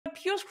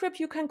pure script,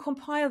 you can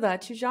compile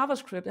that to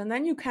JavaScript, and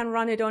then you can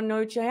run it on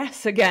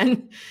Node.js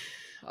again.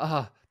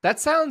 That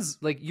sounds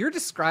like you're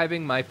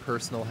describing my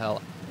personal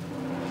hell.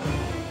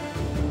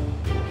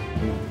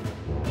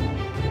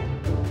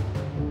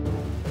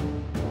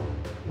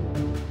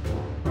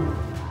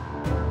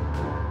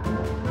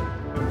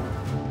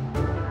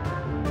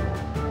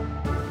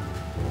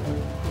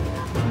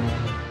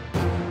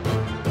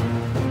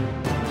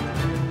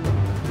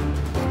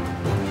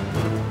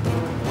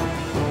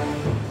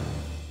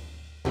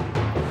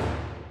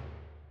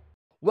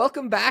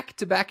 Welcome back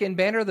to Backend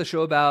Banner, the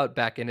show about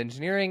backend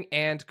engineering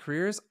and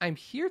careers. I'm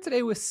here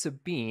today with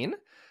Sabine.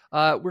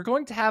 We're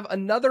going to have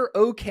another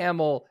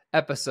OCaml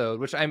episode,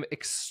 which I'm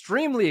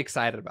extremely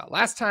excited about.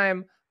 Last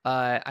time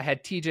I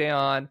had TJ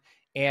on,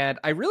 and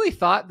I really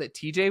thought that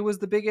TJ was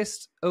the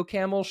biggest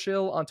OCaml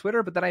shill on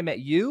Twitter, but then I met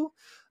you,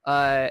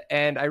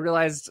 and I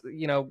realized,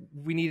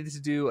 we needed to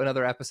do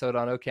another episode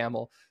on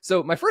OCaml.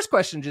 So my first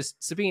question,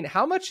 just Sabine,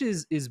 how much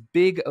is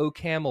big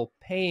OCaml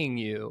paying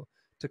you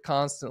to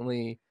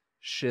constantly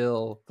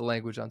shill the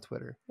language on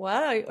Twitter?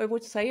 Well, I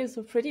would say it's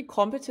a pretty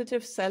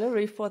competitive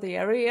salary for the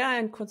area,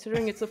 and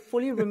considering it's a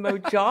fully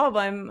remote job,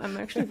 I'm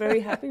actually very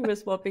happy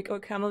with what Big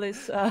OCaml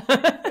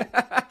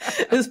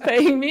is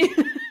paying me.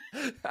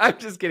 I'm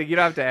just kidding. You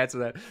don't have to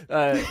answer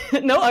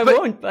that. No, I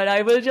won't, but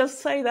I will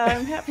just say that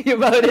I'm happy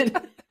about it.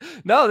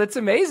 No, that's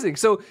amazing.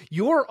 So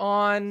you're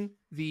on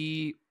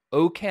the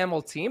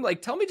OCaml team.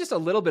 Like, tell me just a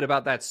little bit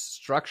about that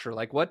structure.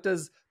 Like, what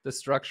does the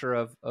structure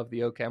of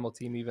the OCaml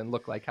team even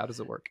look like? How does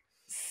it work?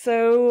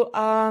 So,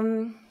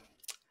 well,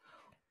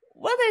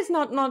 there's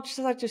not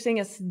such a thing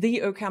as the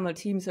OCaml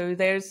team. So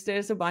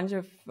there's a bunch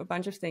of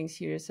things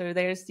here. So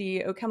there's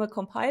the OCaml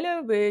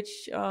compiler,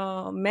 which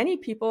many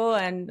people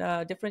and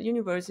different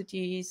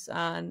universities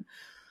and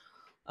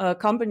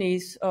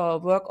companies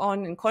work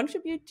on and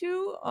contribute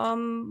to.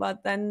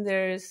 But then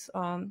there's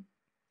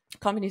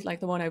companies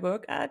like the one I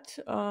work at,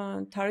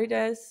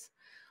 Tarides,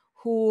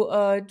 who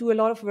do a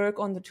lot of work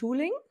on the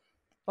tooling,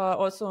 but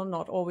also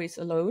not always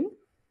alone.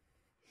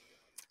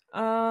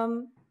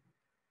 And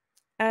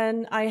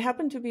I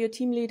happen to be a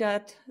team lead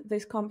at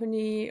this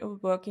company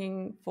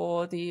working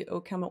for the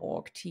OCaml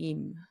org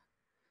team,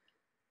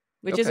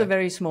 which is a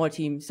very small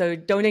team. So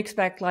don't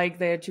expect like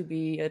there to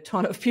be a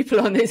ton of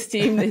people on this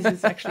team. This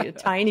is actually a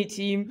tiny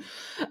team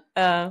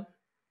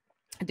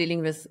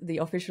dealing with the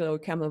official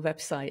OCaml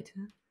website.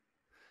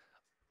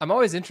 I'm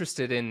always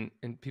interested in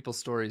people's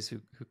stories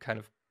who kind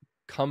of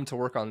come to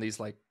work on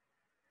these like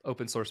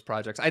open source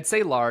projects. I'd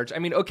say large. I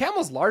mean,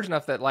 OCaml's large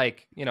enough that I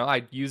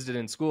used it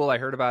in school. I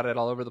heard about it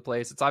all over the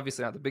place. It's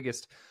obviously not the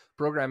biggest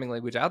programming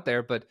language out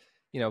there, but,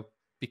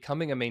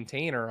 becoming a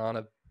maintainer on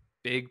a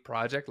big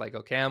project like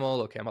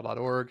OCaml,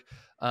 OCaml.org,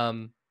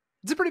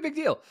 it's a pretty big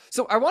deal.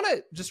 So I want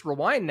to just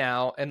rewind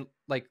now and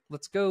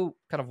let's go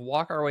kind of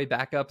walk our way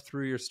back up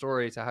through your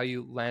story to how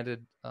you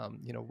landed,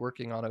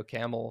 working on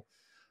OCaml.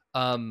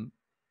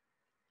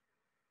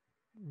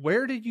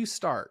 Where did you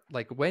start?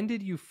 Like, when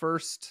did you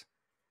first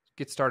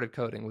get started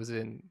coding? Was it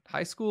in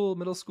high school,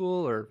 middle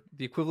school, or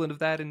the equivalent of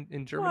that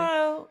in Germany?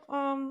 Well,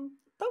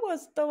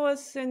 that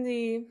was in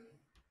the,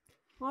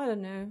 I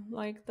don't know,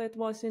 that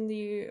was in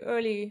the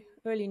early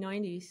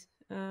 90s.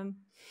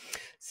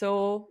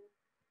 So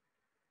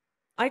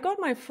I got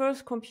my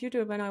first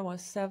computer when I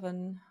was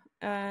 7,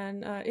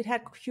 and it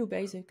had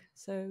QBasic,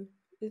 so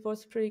it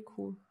was pretty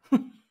cool.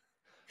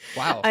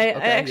 Wow. I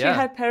actually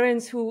had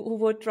parents who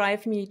would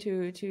drive me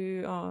to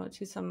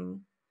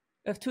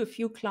a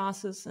few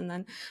classes, and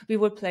then we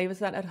would play with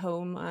that at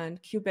home.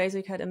 And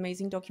QBasic had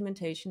amazing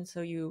documentation,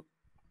 so you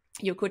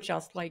could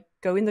just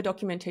go in the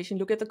documentation,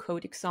 look at the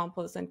code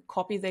examples, and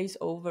copy these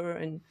over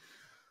and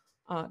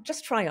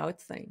just try out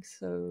things.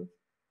 So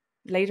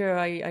later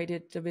I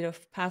did a bit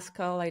of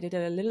Pascal, I did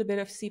a little bit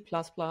of C++,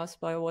 but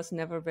I was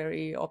never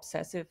very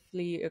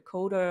obsessively a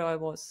coder. I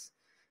was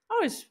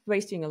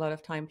wasting a lot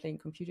of time playing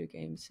computer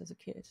games as a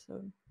kid.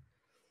 So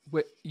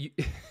Wait,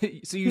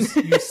 so you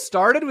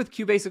started with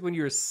QBasic when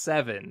you were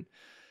 7.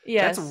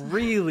 Yes. That's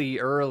really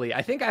early.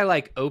 I think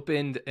I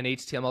opened an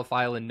HTML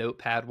file in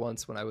Notepad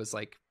once when I was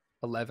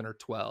 11 or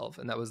 12,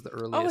 and that was the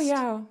earliest. Oh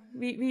yeah,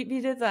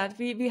 we did that.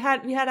 We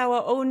had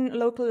our own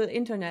local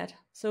internet,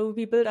 so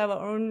we built our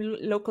own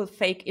local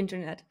fake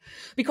internet,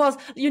 because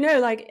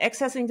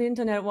accessing the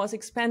internet was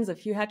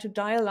expensive. You had to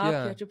dial up,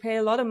 you had to pay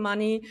a lot of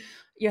money.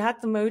 You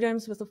had the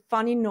modems with the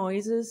funny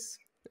noises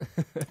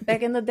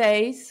back in the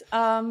days.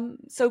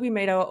 So we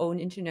made our own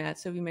internet.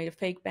 So we made a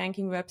fake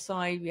banking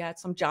website. We had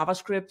some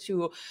JavaScript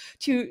to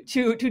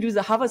do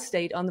the hover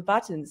state on the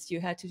buttons.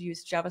 You had to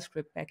use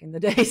JavaScript back in the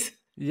days.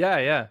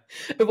 Yeah.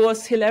 It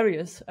was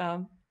hilarious.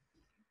 And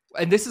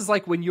this is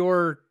when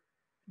you're,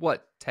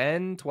 what,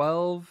 10,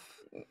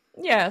 12?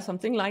 Yeah,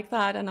 something like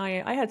that. And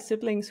I had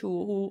siblings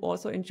who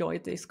also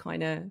enjoyed this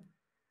kind of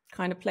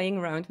playing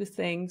around with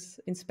things,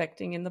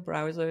 inspecting in the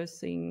browser,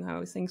 seeing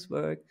how things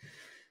work.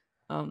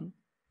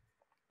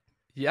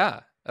 Yeah.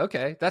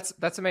 Okay.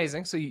 That's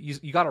amazing. So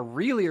you got a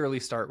really early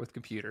start with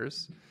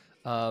computers.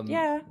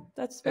 Yeah,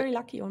 that's very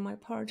lucky on my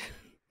part.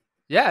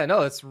 Yeah, no,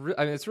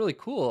 I mean, it's really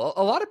cool.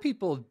 A lot of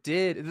people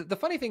did. The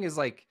funny thing is,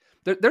 like,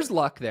 there's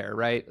luck there,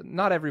 right?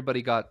 Not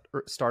everybody got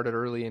started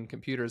early in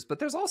computers, but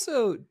there's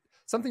also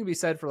something to be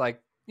said for,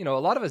 like, you know, a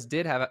lot of us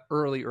did have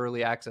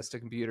early access to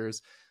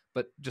computers,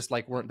 but just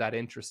like weren't that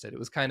interested. It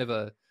was kind of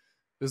it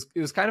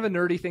was kind of a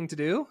nerdy thing to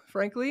do,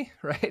 frankly,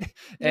 right?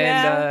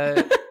 And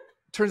Yeah.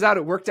 turns out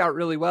it worked out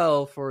really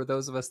well for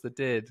those of us that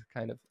did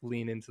kind of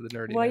lean into the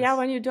Well, yeah, nerdiness.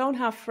 when you don't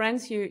have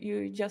friends,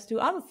 you just do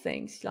other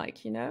things,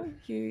 like,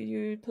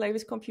 you play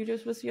with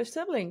computers with your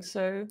siblings,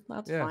 so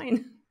that's Yeah.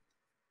 fine.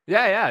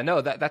 Yeah. No,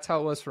 that's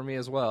how it was for me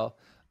as well.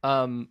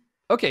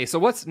 Okay, so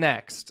what's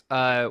next?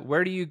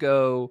 Where do you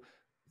go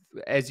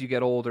as you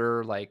get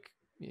older, like,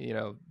 you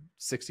know,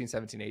 16,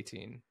 17,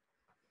 18?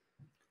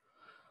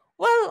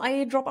 Well,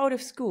 I drop out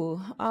of school,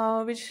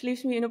 which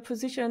leaves me in a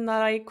position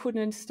that I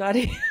couldn't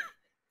study.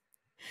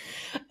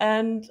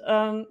 And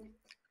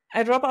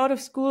I drop out of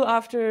school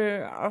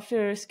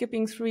after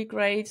skipping 3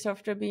 grades,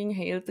 after being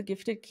hailed the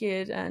gifted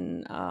kid,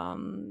 and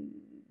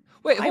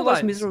Wait, I hold was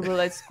on. miserable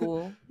at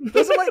school.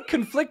 Those are like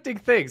conflicting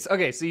things.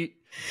 Okay, so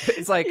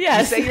it's like you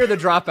Yes, say you're the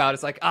dropout.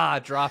 It's like,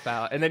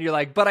 dropout. And then you're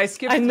like, but I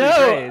skipped I 3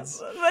 grades.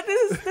 know, but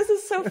this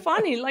is so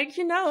funny. Like,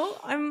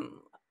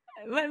 I'm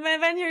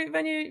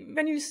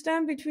when you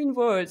stand between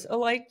worlds, or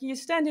like you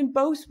stand in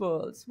both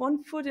worlds,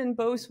 one foot in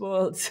both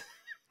worlds.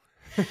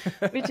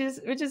 which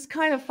is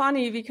kind of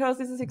funny, because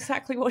this is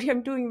exactly what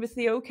I'm doing with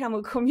the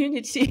OCaml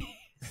community,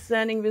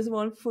 standing with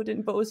one foot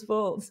in both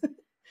worlds,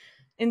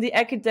 in the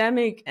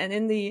academic and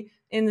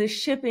in the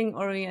shipping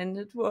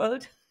oriented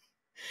world.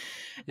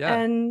 Yeah.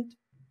 And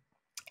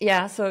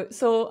yeah,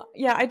 so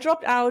yeah, I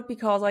dropped out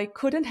because I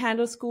couldn't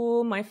handle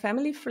school. My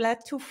family fled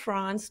to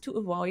France to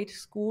avoid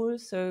school,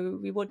 so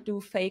we would do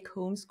fake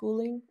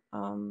homeschooling.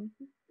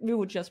 We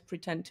would just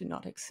pretend to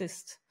not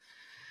exist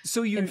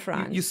So in you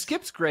France.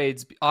 skipped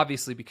grades,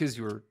 obviously, because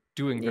you were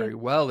doing Yeah. very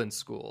well in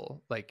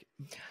school, like,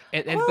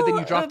 and but then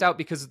you Well, dropped out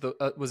because of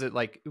the was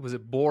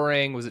it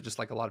boring? Was it just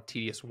like a lot of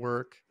tedious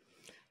work?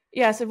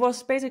 yes, it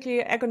was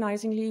basically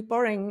agonizingly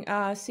boring,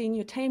 seeing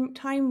your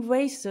time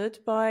wasted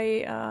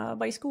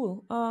by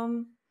school.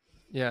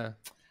 Yeah.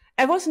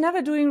 I was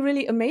never doing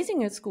really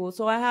amazing at school,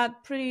 so I had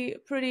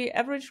pretty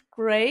average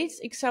grades,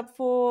 except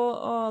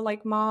for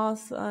like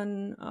math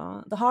and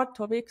the hard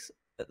topics,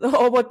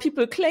 or what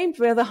people claimed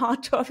were the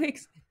hard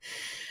topics.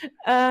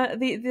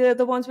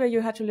 The ones where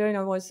you had to learn,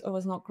 I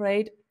was not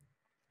great.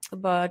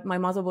 But my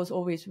mother was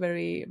always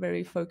very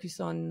very focused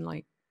on,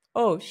 like,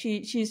 oh,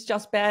 she's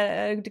just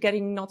bad at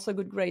getting not so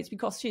good grades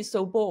because she's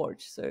so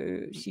bored. So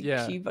she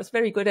Yeah. she was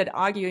very good at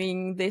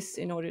arguing this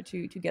in order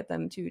to get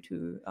them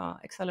to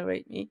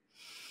accelerate me.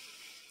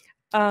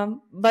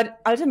 But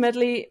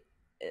ultimately,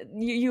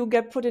 you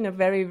get put in a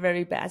very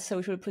very bad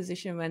social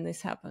position when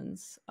this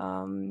happens.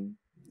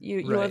 You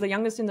are Right. the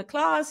youngest in the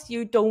class.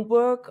 You don't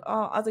work.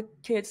 Other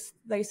kids,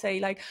 they say,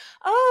 like,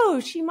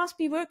 "Oh, she must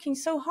be working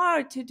so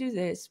hard to do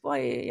this. Why?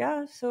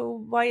 Yeah.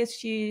 So why is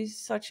she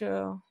such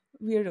a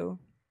weirdo?"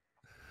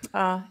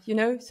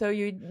 So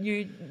you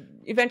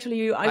eventually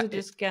you either I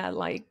just get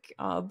like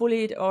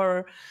bullied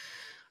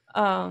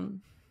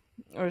um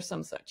or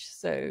some such.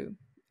 So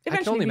I can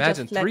eventually only we just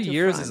imagine fled three to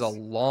years is a France.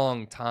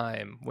 long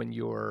time when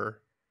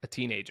you're a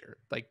teenager.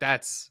 Like,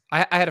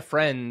 I had a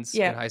friend in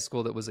Yeah. high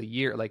school that was a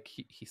year, like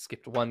he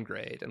skipped 1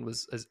 grade and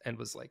was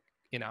like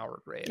in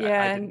our grade. I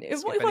Yeah, and didn't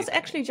skip it was anything.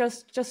 actually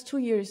just 2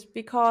 years,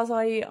 because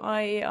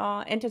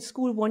I entered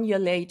school 1 year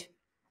late.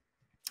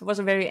 I was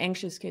a very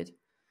anxious kid.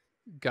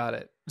 Got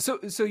it. So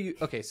you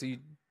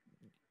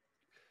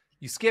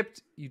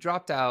skipped, you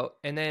dropped out,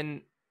 and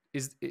then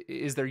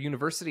is there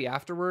university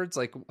afterwards?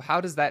 Like, how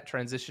does that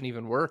transition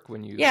even work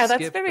when you Yeah,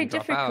 that's skip very and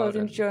drop difficult out?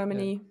 in And yeah,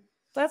 Germany.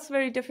 That's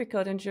very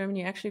difficult in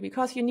Germany, actually,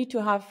 because you need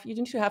to have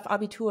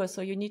Abitur,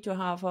 so you need to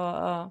have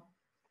a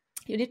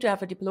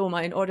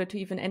diploma in order to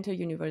even enter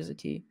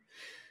university.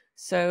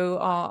 So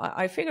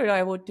I figured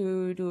I would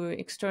do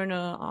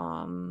external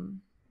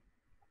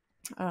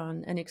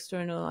an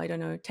external, I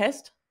don't know,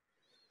 test,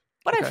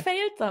 but I okay.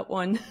 failed that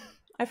one.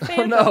 I Oh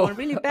failed that no. one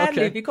really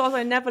badly Okay. because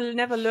I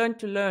never learned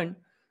to learn.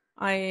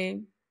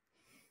 I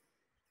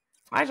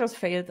I just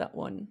failed that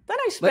one. Then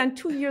I Let spent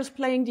 2 years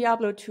playing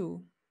Diablo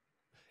 2.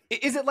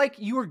 Is it like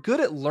you were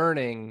good at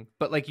learning,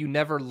 but like you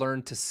never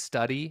learned to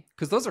study?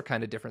 Because those are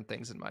kind of different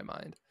things in my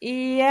mind.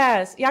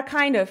 Yes, yeah,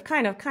 kind of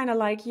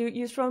like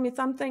you throw me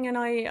something and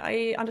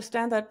I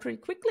understand that pretty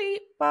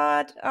quickly.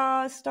 But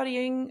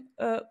studying,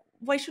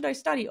 why should I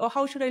study, or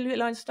how should I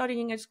learn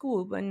studying at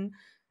school when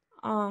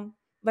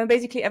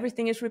basically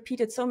everything is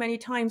repeated so many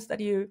times that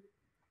you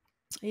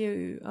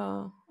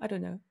I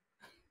don't know.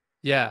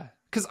 Yeah,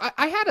 because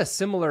I had a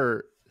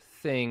similar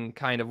thing,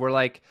 kind of, where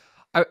like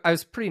I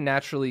was pretty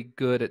naturally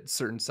good at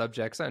certain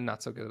subjects and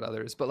not so good at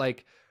others. But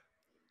like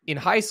in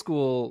high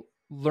school,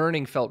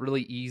 learning felt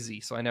really easy,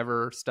 so I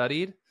never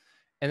studied.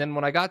 And then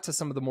when I got to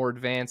some of the more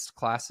advanced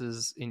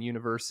classes in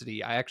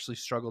university, I actually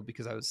struggled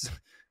because I was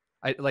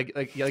I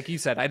like you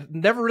said, I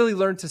never really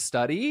learned to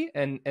study,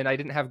 and I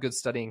didn't have good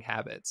studying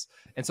habits.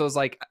 And so it was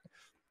like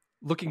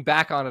looking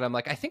back on it, I'm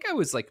like, I think I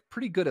was like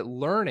pretty good at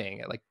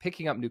learning, at like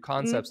picking up new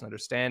concepts and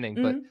understanding,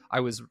 but I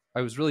was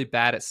really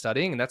bad at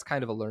studying, and that's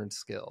kind of a learned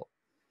skill.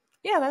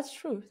 Yeah, that's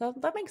true.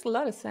 That makes a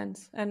lot of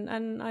sense.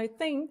 And I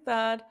think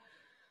that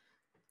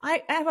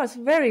I was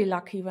very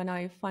lucky when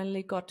I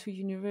finally got to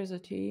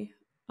university,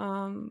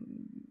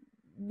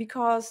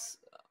 because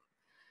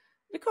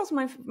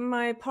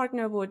my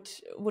partner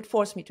would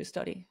force me to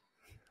study.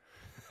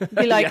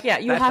 Be like, yeah,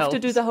 you have to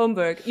do the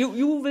homework. You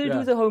will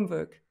do the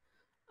homework.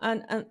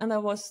 And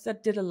that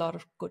did a lot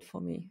of good for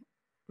me,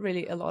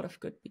 really a lot of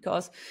good,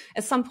 because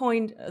at some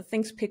point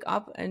things pick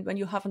up, and when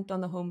you haven't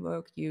done the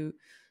homework,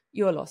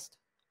 you're lost.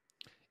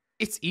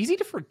 It's easy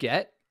to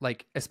forget,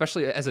 like,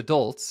 especially as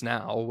adults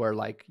now, where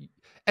like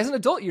as an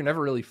adult, you're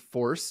never really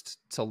forced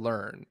to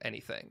learn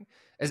anything.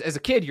 As a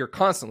kid, you're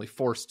constantly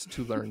forced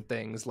to learn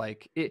things,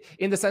 like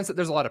in the sense that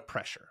there's a lot of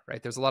pressure,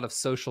 right? There's a lot of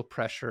social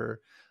pressure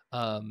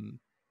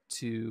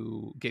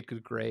to get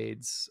good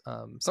grades.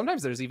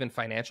 Sometimes there's even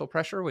financial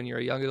pressure when you're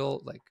a young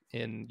adult, like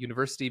in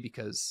university,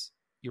 because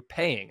you're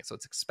paying, so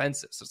it's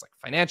expensive. So it's like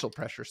financial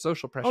pressure,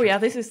 social pressure. Oh yeah,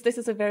 this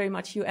is a very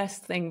much US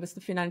thing with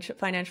the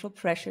financial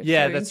pressure.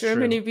 Yeah, so that's in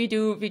Germany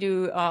true. we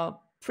do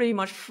pretty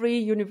much free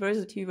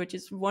university, which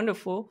is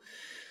wonderful.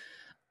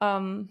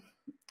 But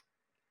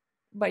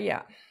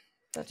yeah,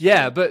 that's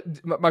yeah. true.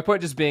 But my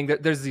point just being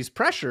that there's these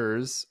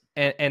pressures,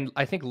 and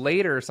I think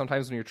later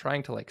sometimes when you're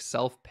trying to like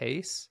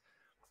self-pace,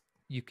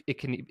 it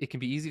can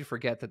be easy to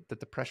forget that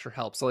the pressure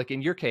helps. So like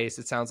in your case,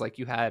 it sounds like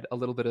you had a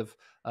little bit of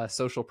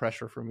social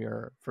pressure from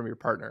your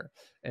partner,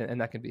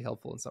 and that can be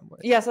helpful in some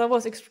ways. Yes, that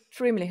was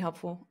extremely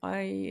helpful.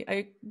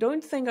 I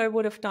don't think I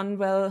would have done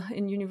well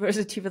in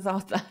university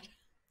without that.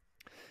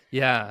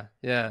 Yeah.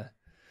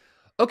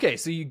 Okay,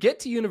 so you get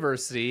to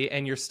university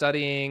and are you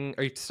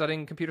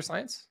studying computer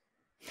science?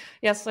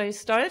 Yes, I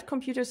started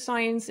computer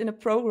science in a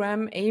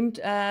program aimed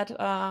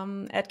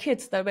at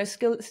kids that were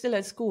still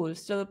at school,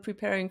 still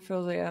preparing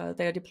for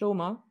their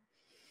diploma.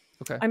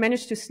 Okay. I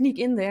managed to sneak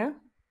in there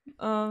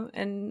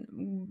and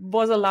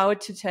was allowed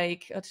to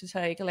take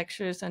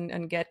lectures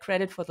and get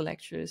credit for the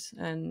lectures.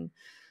 And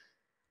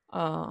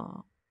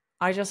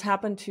I just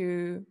happened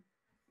to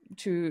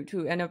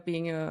end up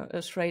being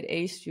a straight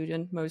A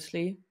student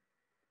mostly.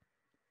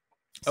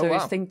 So wow.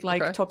 I think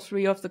like top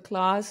 3 of the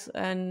class,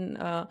 and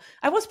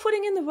I was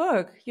putting in the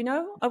work.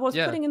 I was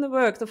putting in the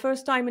work the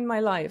first time in my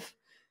life.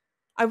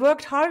 I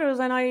worked harder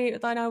than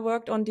I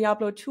worked on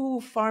Diablo 2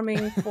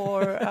 farming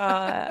for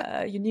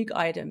unique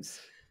items,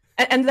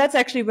 and that's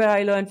actually where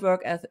I learned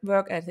work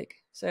ethic.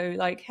 So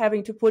like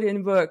having to put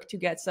in work to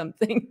get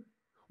something.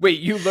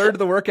 Wait, you learned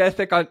the work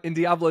ethic in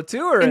Diablo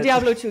 2, or in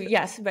Diablo 2?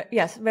 Yes,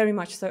 very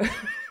much so.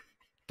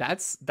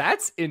 That's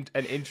an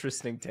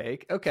interesting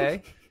take.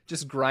 Okay.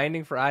 Just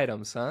grinding for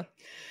items, huh?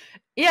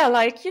 Yeah,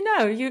 like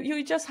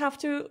you just have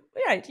to,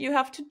 you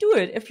have to do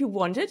it. If you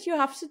want it, you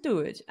have to do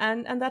it.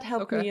 And that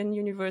helped me in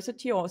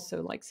university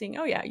also, like saying,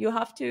 oh yeah, you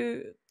have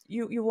to,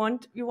 you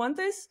want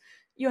this,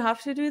 you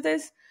have to do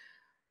this.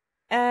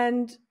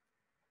 And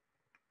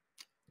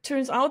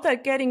turns out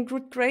that getting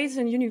good grades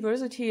in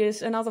university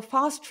is another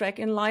fast track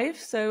in life.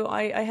 So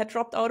I had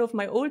dropped out of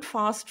my old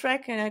fast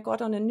track and I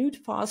got on a new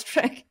fast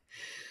track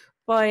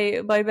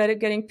by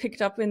getting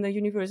picked up in the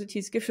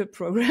university's gift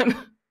program.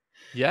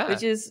 Yeah,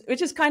 which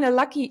is kind of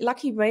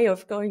lucky way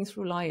of going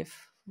through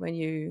life when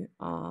you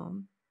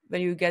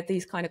get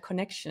these kind of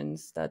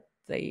connections that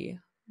they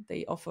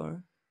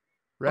offer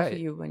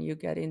you when you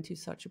get into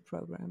such a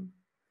program.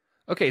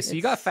 Okay, so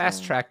you got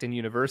fast tracked in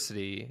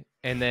university,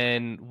 and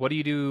then what do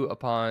you do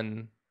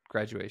upon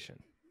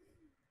graduation?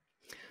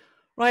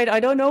 Right, I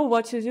don't know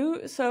what to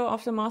do. So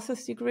after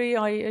master's degree,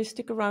 I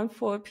stick around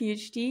for a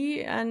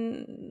PhD,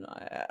 and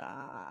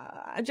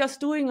I'm just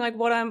doing like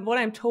what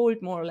I'm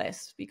told more or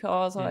less,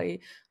 because I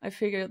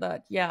figure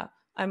that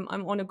I'm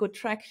on a good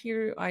track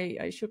here.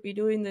 I should be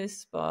doing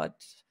this, but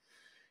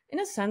in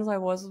a sense, I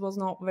was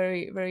not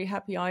very very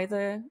happy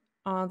either.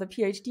 The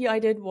PhD I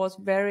did was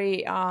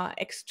very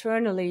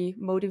externally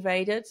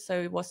motivated, so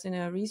it was in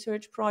a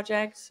research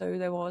project. So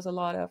there was a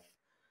lot of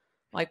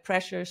like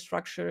pressure,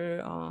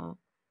 structure.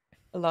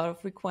 A lot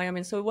of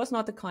requirements. So it was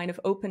not the kind of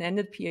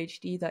open-ended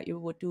PhD that you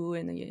would do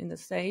in the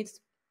States.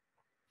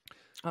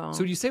 So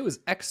when you say it was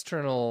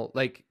external,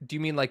 like, do you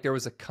mean like there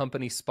was a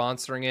company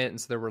sponsoring it,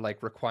 and so there were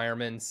like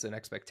requirements and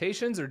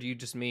expectations, or do you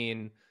just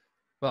mean,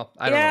 well,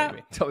 I don't know what you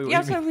mean. Tell me what you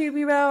mean.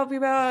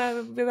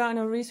 So we were in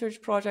a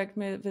research project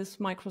with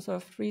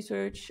Microsoft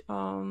Research.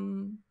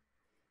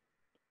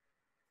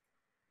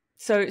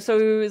 So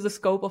the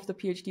scope of the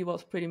PhD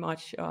was pretty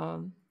much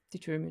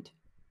determined.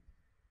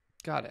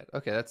 Got it.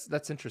 Okay,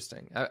 that's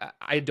interesting.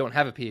 I don't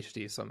have a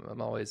PhD, so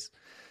I'm always,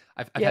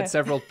 I've had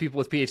several people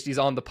with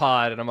PhDs on the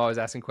pod, and I'm always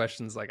asking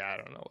questions like, I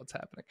don't know what's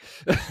happening.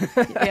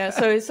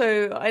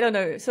 So I don't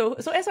know. So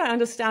as I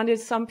understand it,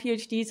 some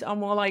PhDs are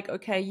more like,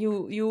 okay,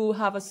 you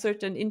have a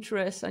certain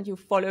interest and you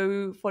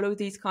follow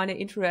these kind of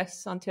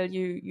interests until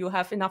you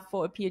have enough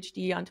for a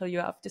PhD, until you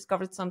have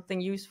discovered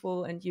something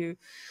useful and you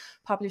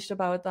published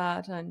about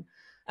that. And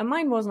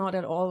mine was not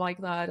at all like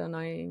that,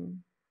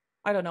 and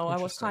I don't know. I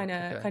was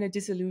Interesting. kind of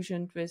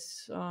disillusioned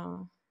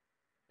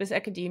with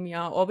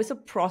academia, or with the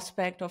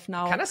prospect of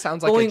now Kind of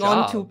sounds like a going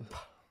on job. to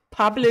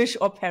publish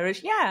or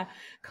perish. Yeah,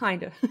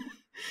 kind of.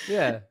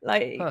 Yeah.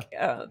 Like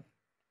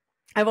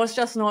I was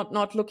just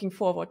not looking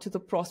forward to the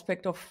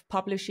prospect of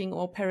publishing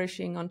or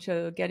perishing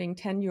until getting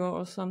tenure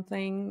or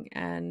something,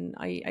 and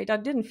I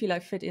didn't feel I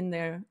fit in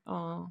there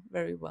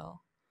very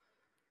well.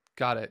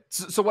 Got it.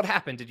 So what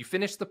happened? Did you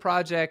finish the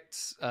project?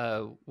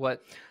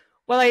 What?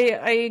 Well,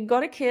 I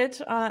got a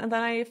kid, and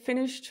then I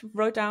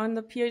wrote down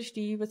the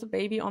PhD with a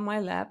baby on my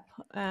lap,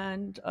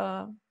 and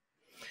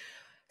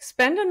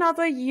spent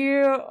another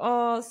year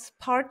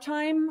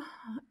part-time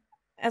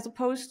as a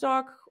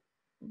postdoc,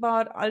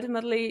 but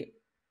ultimately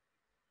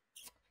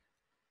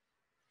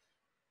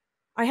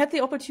I had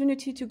the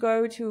opportunity to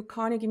go to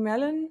Carnegie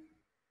Mellon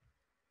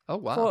Oh,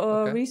 wow.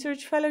 for a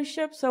research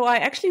fellowship. So I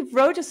actually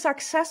wrote a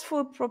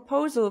successful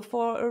proposal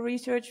for a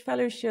research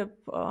fellowship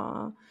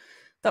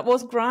that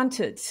was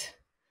granted.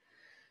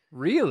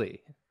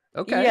 Really?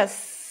 Okay.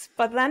 Yes,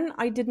 but then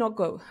I did not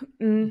go.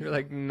 You're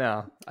like,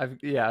 no.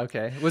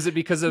 Okay. Was it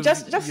because of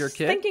just your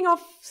kid? Thinking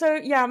of,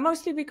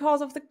 mostly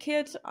because of the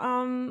kid.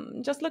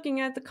 Just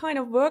looking at the kind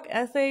of work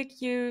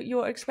ethic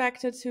you're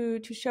expected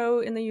to show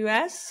in the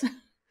US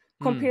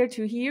compared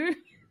to here.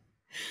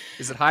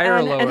 Is it higher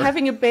or lower? And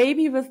having a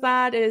baby with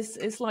that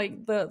is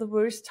like the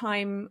worst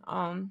time,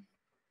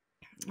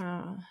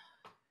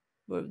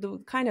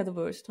 the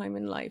worst time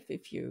in life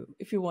if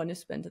you want to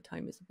spend the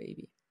time with a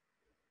baby.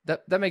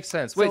 That makes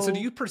sense. Wait, so do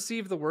you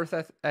perceive the work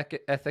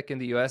ethic in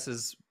the US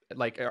as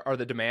like, are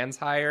the demands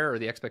higher or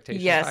the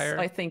expectations higher? Yes,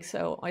 I think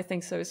so.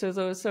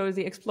 So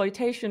the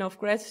exploitation of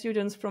grad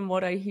students, from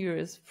what I hear,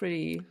 is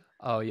pretty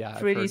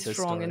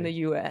strong in the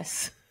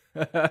US.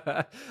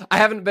 I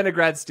haven't been a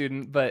grad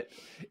student, but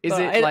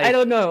I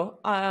don't know.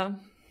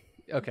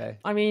 Okay.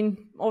 I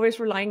mean, always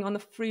relying on the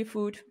free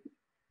food.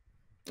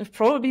 It's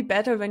probably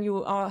better when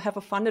you have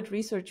a funded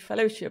research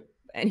fellowship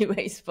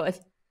anyways, but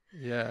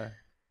yeah.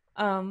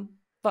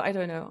 But I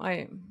don't know.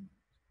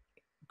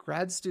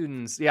 Grad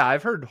students, yeah,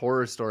 I've heard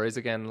horror stories.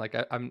 Again, like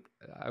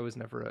I was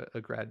never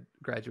a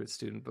graduate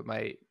student, but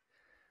my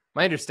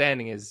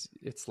understanding is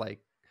it's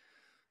like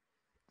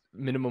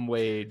minimum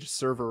wage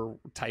server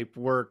type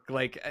work.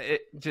 Like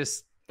it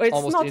just it's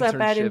almost not that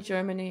bad in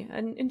Germany.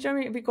 And in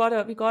Germany we got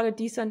a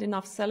decent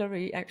enough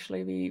salary.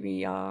 Actually,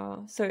 we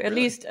are so at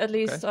least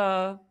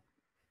okay.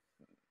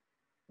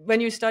 When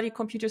you study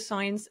computer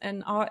science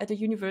and are at a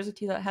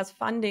university that has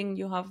funding,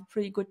 you have a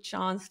pretty good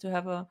chance to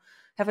have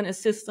an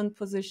assistant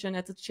position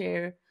at the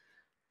chair,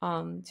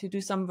 to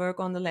do some work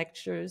on the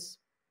lectures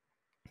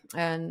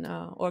and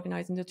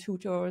organizing the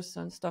tutors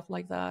and stuff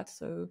like that.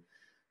 So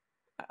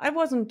I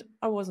wasn't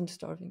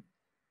starving.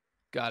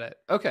 Got it.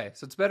 Okay,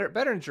 so it's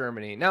better in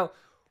Germany. Now,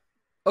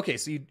 okay,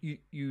 so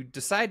you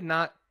decide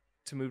not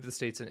to move to the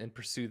States and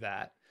pursue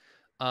that.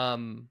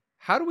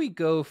 How do we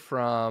go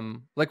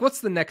from, like,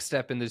 what's the next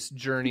step in this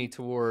journey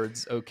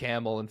towards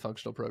OCaml and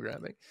functional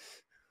programming?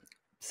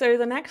 So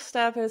the next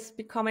step is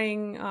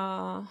becoming,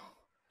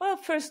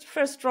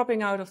 first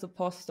dropping out of the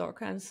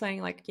postdoc and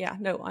saying like, yeah,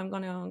 no, I'm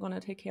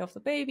gonna take care of the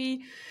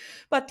baby.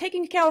 But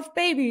taking care of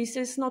babies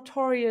is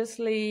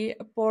notoriously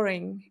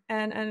boring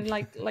and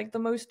like the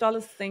most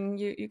dullest thing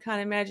you can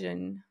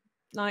imagine.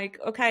 Like,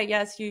 okay,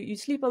 yes, you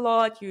sleep a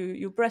lot,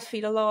 you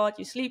breastfeed a lot,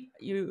 you sleep,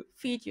 you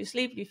feed, you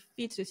sleep, you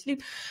feed, you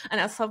sleep.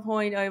 And at some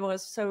point I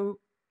was so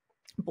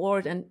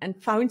bored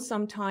and found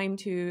some time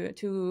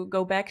to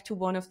go back to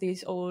one of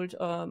these old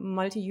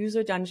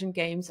multi-user dungeon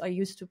games I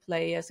used to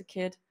play as a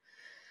kid.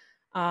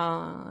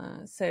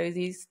 So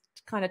these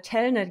kind of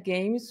telnet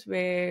games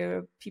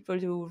where people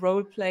do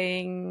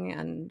role-playing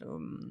and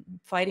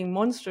fighting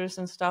monsters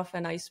and stuff.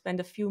 And I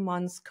spent a few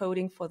months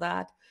coding for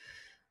that.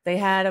 They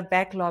had a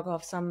backlog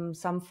of some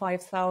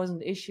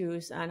 5,000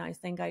 issues, and I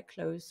think I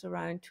closed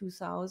around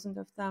 2,000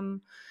 of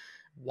them.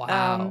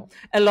 Wow.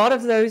 A lot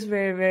of those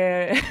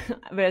were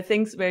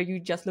things where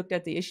you just looked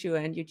at the issue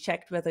and you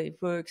checked whether it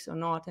works or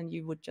not, and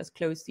you would just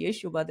close the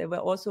issue. But there were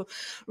also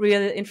real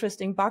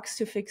interesting bugs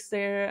to fix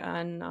there.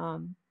 And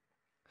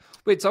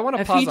wait, so I want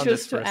to pause on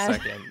this for a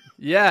second.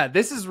 Yeah,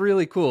 this is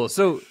really cool.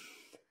 So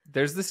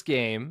there's this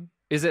game.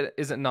 Is it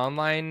an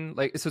online,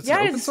 like, so it's an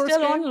open source game?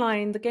 It's still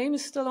online. The game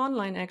is still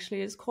online,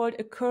 actually. It's called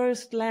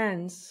Accursed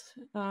Lands.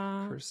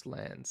 Accursed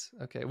Lands.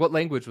 Okay. What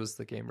language was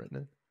the game written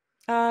in?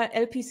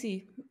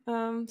 LPC.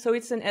 So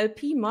it's an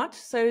LP mod.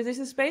 So this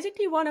is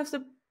basically one of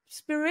the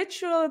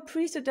spiritual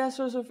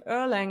predecessors of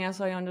Erlang, as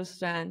I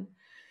understand.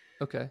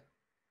 Okay.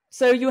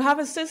 So you have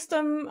a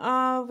system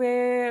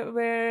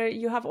where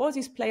you have all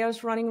these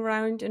players running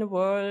around in a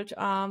world.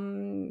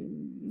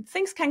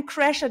 Things can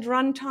crash at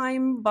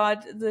runtime,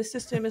 but the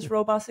system is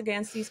robust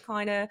against these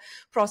kind of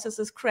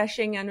processes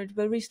crashing, and it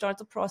will restart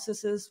the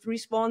processes,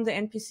 respawn the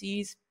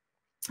NPCs,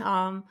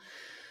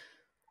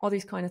 all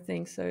these kind of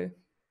things. So,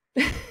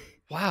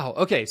 wow.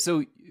 Okay.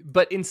 So,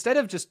 but instead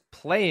of just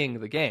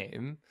playing the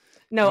game,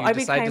 no, I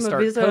became a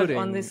wizard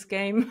on this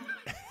game.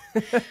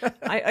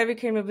 I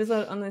became a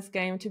wizard on this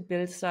game to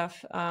build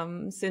stuff.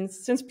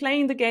 Since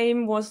playing the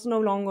game was no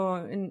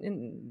longer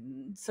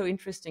so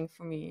interesting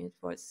for me. It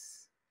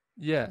was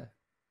Yeah.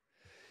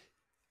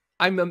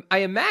 I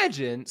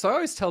imagine, so I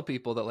always tell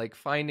people that like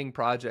finding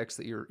projects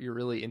that you're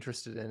really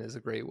interested in is a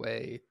great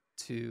way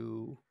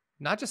to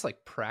not just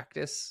like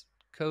practice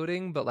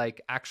coding, but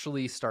like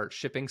actually start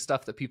shipping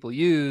stuff that people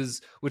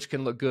use, which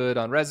can look good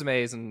on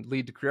resumes and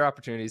lead to career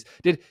opportunities.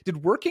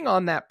 Did working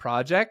on that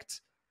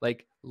project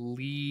like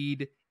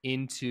lead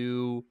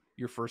into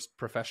your first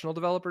professional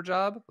developer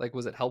job? Like,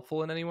 was it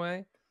helpful in any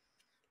way?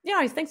 Yeah,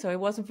 I think so. It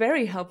was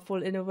very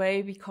helpful in a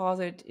way because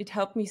it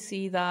helped me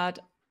see that,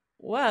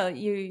 well,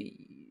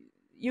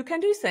 you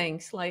can do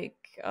things like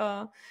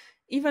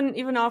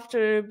even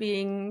after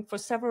being for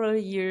several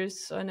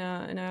years in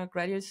a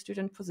graduate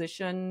student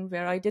position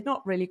where I did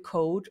not really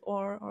code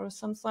or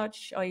some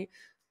such, I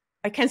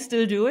can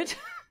still do it.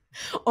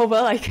 Or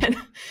well, I can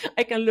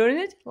learn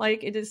it.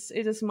 Like it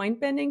is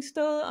mind bending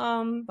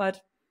still, but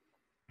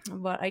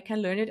I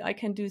can learn it. I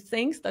can do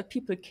things that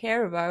people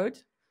care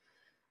about,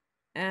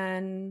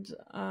 and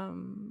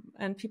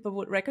people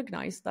would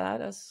recognize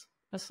that as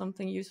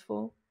something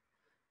useful.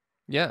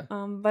 Yeah.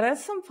 But at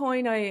some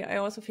point, I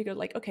also figured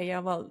like, okay, yeah,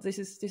 well, this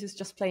is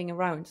just playing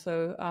around.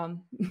 So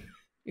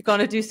you're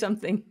gonna do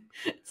something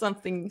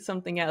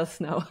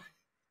else now.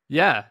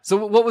 Yeah. So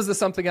what was the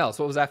something else?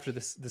 What was after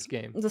this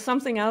game? The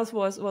something else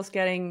was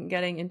getting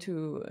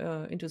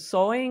into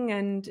sewing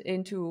and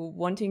into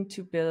wanting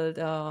to build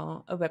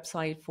a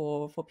website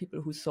for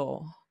people who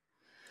sew.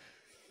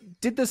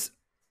 Did this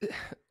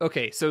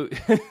okay, so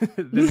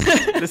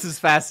this is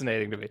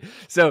fascinating to me.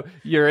 So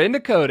you're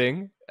into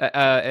coding,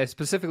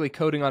 specifically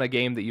coding on a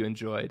game that you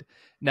enjoyed.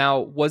 Now,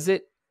 was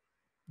it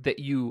that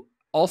you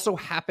also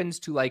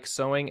happened to like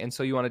sewing and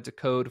so you wanted to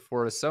code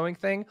for a sewing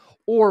thing,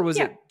 or was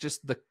it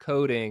just the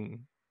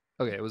coding?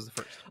 Okay, it was the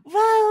first.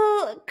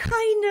 Well,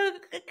 kind of.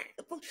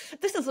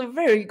 This is a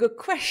very good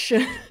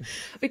question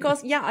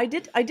because I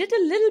did a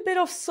little bit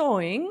of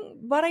sewing,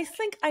 but I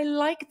think I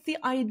liked the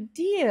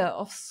idea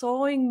of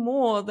sewing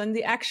more than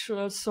the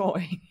actual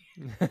sewing.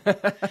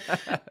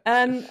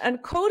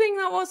 and coding,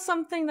 that was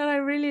something that I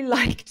really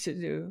liked to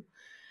do.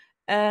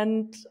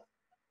 And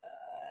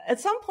at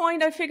some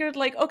point I figured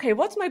like, okay,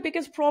 what's my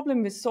biggest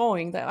problem with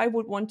sewing that I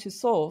would want to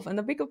solve? And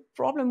the bigger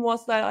problem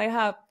was that I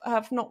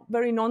have not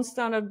very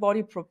non-standard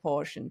body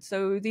proportions.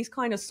 So these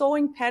kind of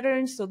sewing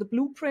patterns, so the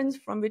blueprints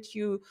from which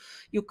you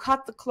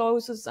cut the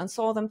clothes and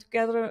sew them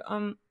together,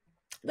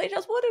 they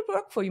just wouldn't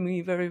work for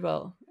me very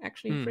well,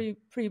 actually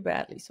pretty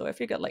badly. So I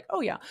figured like,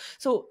 oh yeah,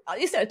 so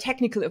is there a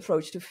technical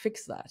approach to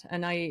fix that?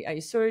 And I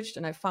searched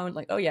and I found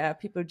like, oh yeah,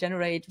 people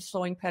generate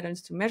sewing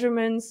patterns to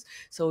measurements.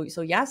 So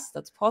yes,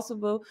 that's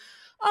possible.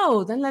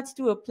 Oh, then let's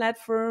do a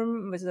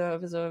platform with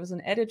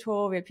an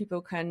editor where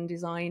people can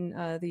design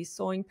these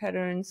sewing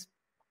patterns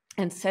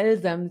and sell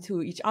them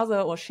to each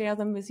other or share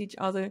them with each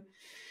other.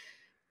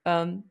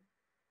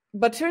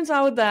 But turns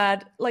out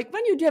that like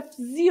when you have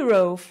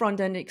zero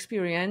front-end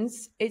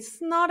experience,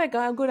 it's not a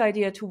good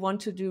idea to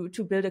want to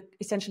build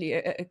essentially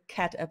a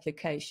cat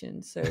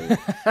application. So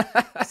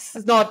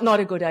it's not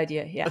a good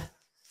idea. Yeah.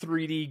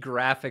 3D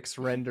graphics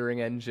rendering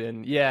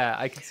engine. Yeah,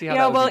 I can see how.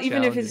 Yeah, well,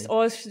 even if it's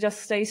all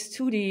just stays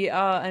 2D,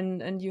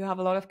 and you have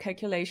a lot of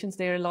calculations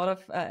there, a lot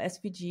of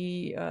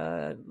SVG.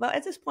 Well,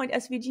 at this point,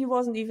 SVG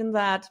wasn't even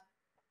that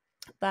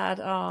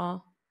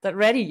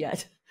ready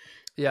yet.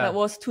 Yeah, that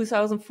was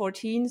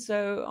 2014.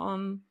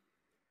 So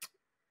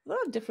there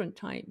are different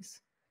times.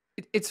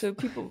 It's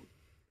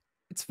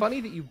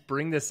funny that you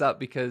bring this up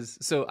because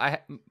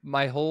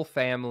my whole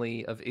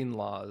family of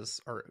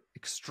in-laws are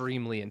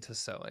extremely into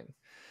sewing.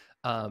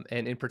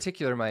 And in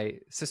particular, my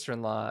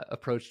sister-in-law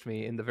approached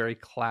me in the very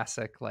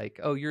classic, like,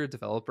 oh, you're a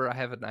developer, I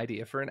have an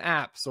idea for an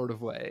app sort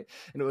of way.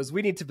 And it was,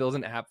 we need to build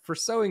an app for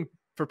sewing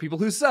for people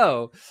who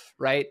sew,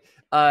 right?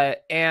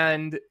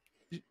 And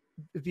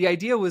the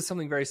idea was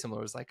something very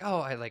similar. It was like,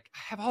 oh, I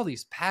have all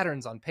these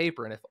patterns on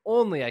paper, and if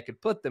only I could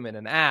put them in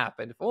an app,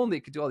 and if only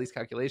it could do all these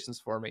calculations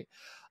for me.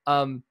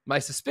 My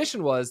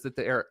suspicion was that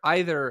there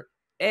either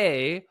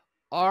A,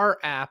 are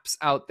apps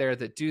out there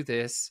that do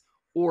this,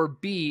 or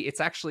B, it's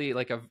actually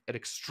like an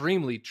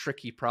extremely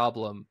tricky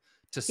problem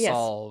to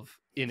solve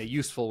in a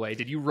useful way.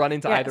 Did you run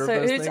into either of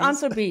those things? So it's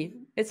answer B.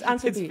 It's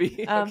answer it's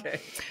B. Okay.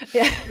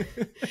 Yeah.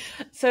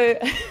 So,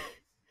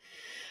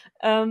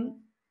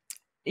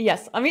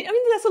 yes, I mean,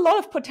 there's a lot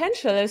of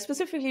potential,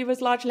 specifically with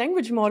large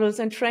language models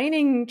and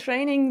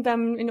training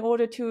them in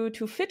order to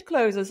fit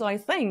clauses. I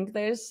think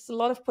there's a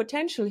lot of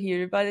potential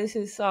here, but this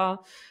is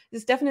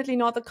definitely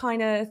not the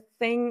kind of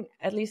thing,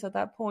 at least at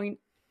that point,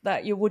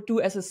 that you would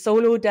do as a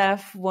solo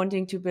dev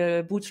wanting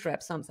to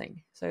bootstrap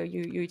something. So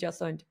you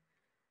just don't.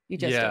 You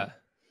just don't.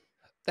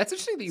 That's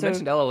interesting that you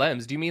mentioned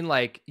LLMs. Do you mean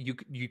like you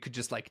could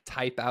just like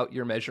type out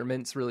your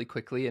measurements really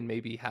quickly and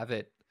maybe have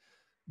it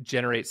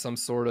generate some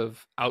sort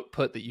of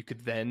output that you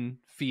could then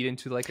feed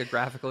into like a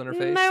graphical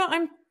interface? No,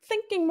 I'm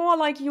thinking more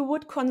like you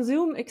would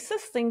consume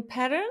existing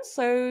patterns.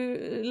 So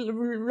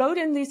load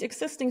in these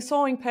existing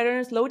sawing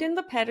patterns, load in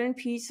the pattern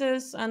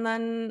pieces, and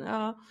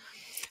then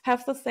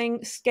have the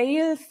thing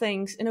scale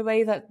things in a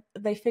way that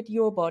they fit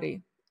your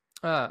body.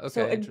 Okay,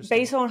 so interesting.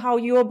 based on how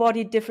your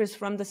body differs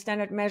from the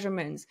standard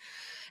measurements,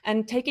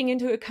 and taking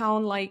into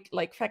account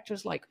like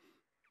factors like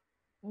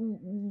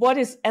what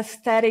is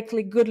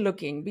aesthetically good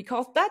looking,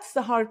 because that's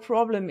the hard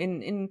problem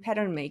in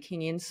pattern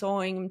making, in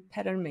sewing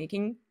pattern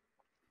making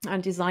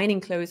and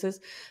designing clothes,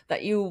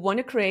 that you want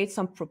to create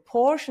some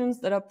proportions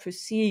that are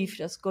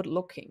perceived as good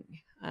looking,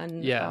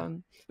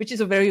 and which is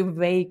a very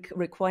vague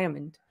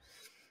requirement.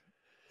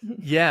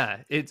 Yeah,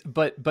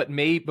 but what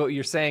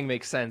you're saying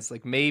makes sense.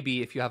 Like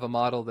maybe if you have a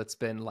model that's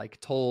been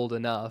like told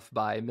enough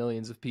by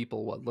millions of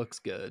people what looks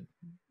good,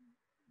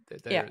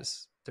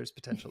 there's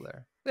potential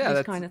there. Yeah,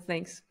 these kind of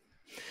things.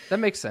 That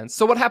makes sense.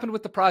 So what happened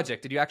with the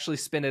project? Did you actually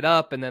spin it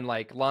up and then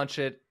like launch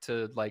it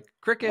to like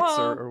crickets,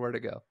 or where to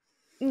go?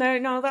 No,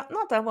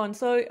 not that one.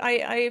 So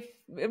I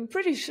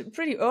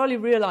pretty early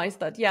realized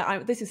that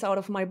this is out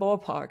of my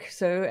ballpark.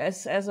 So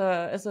as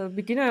a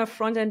beginner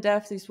front end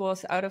dev, this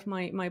was out of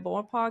my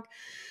ballpark,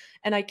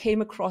 and I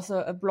came across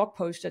a blog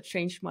post that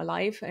changed my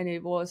life, and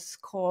it was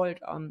called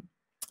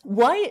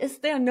 "Why is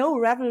there no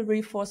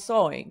Ravelry for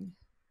sewing?"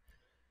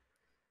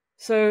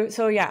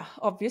 So yeah,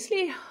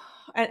 obviously.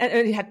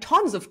 And it had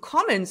tons of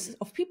comments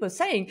of people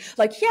saying,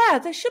 like, yeah,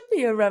 there should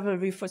be a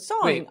Ravelry for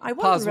sewing. Wait,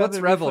 pause. What's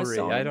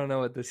Ravelry? I don't know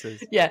what this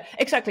is. Yeah,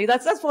 exactly.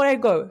 That's where I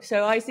go.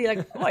 So I see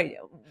like, wait,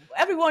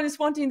 everyone is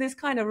wanting this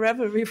kind of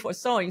Ravelry for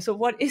sewing. So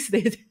what is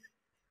it?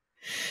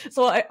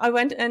 So I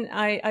went and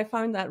I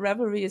found that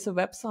Ravelry is a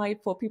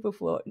website for people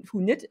who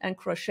knit and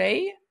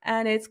crochet.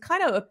 And it's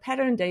kind of a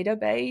pattern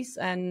database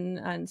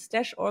and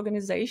stash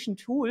organization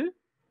tool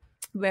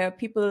where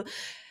people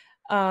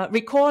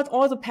record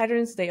all the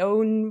patterns they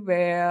own,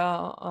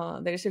 where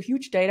there's a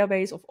huge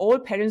database of all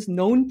patterns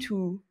known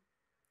to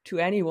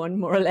anyone,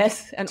 more or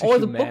less, and all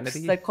humanity.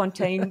 The books that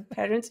contain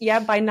patterns. Yeah,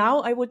 by now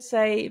I would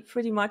say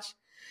pretty much.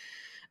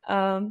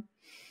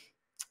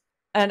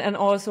 And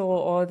also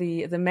all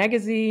the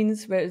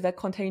magazines that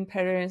contain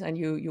patterns, and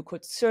you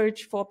could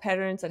search for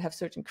patterns that have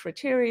certain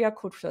criteria,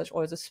 could search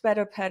all the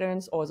sweater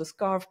patterns or the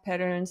scarf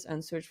patterns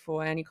and search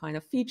for any kind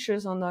of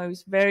features on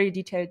those. Very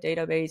detailed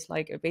database,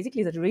 like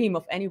basically the dream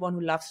of anyone who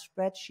loves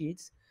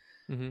spreadsheets.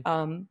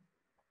 Mm-hmm.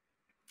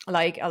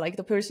 Like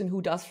the person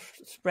who does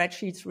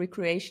spreadsheets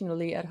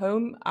recreationally at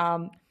home,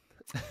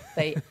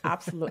 they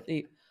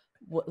absolutely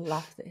would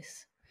love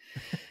this.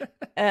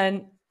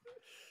 And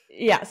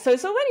yeah, so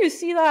when you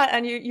see that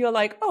and you're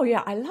like, oh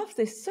yeah, I love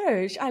this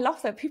search. I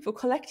love that people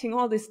collecting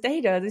all this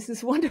data. This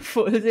is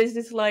wonderful. This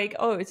is like,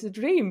 oh, it's a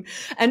dream.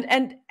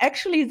 And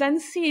actually then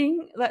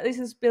seeing that this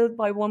is built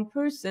by one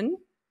person,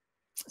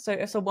 so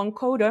one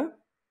coder,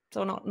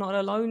 so not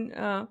alone,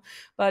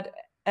 but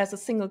as a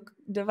single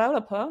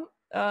developer,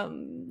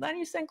 then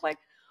you think like,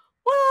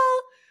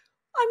 well,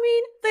 I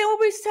mean, they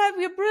always said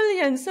we're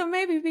brilliant, so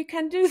maybe we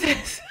can do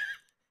this.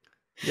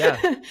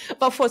 Yeah.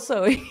 But for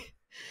sewing.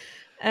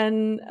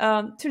 And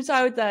turns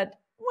out that,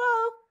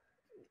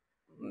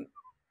 well,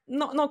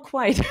 not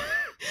quite.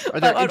 Are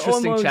there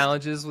interesting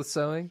challenges with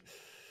sewing?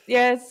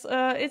 Yes,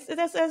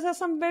 there's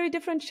some very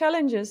different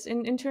challenges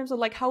in terms of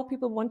like how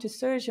people want to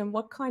search and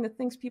what kind of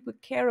things people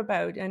care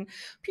about. And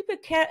people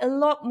care a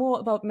lot more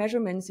about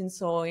measurements in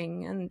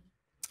sewing, and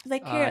they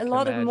care a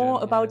lot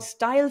more about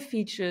style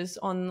features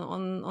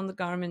on the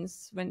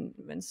garments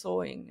when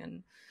sewing.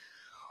 And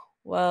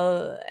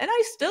well, and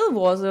I still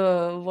was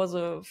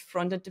a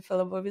front-end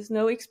developer with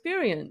no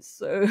experience.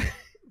 So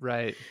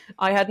right.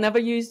 I had never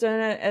used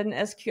an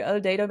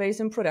SQL database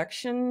in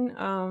production.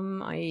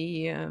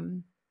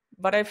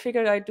 But I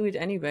figured I'd do it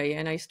anyway.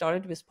 And I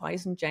started with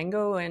Python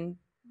Django and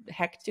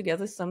hacked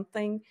together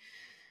something.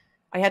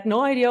 I had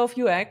no idea of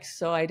UX,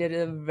 so I did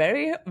a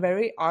very,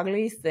 very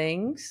ugly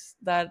things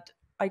that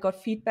I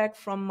got feedback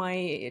from my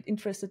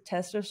interested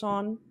testers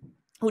on,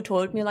 who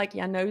told me like,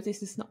 yeah, no,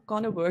 this is not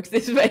going to work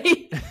this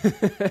way.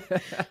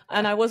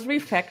 And I was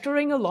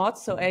refactoring a lot.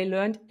 So I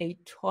learned a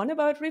ton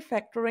about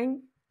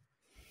refactoring.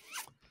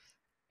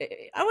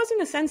 I was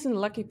in a sense in a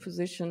lucky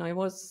position. I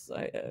was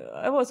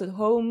at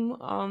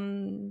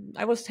home.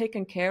 I was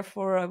taken care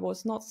for. I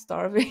was not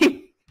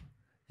starving.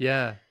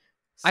 Yeah.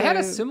 So, I had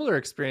a similar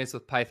experience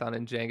with Python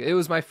and Django. It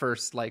was my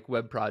first like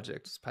web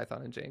project, was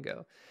Python and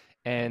Django.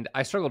 And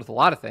I struggled with a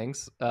lot of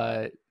things.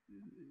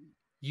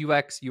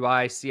 UX,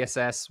 UI,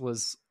 CSS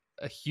was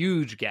a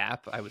huge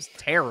gap. I was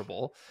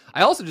terrible.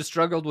 I also just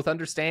struggled with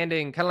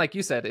understanding, kind of like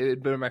you said, it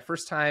had been my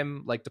first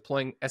time like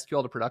deploying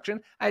SQL to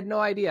production. I had no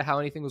idea how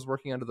anything was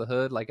working under the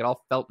hood. Like it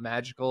all felt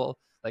magical.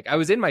 Like I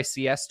was in my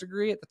CS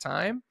degree at the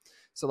time.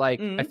 So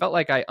like I felt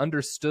like I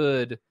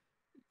understood,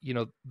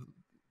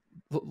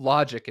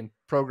 logic and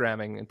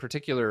programming, in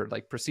particular,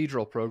 like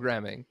procedural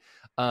programming.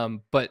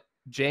 But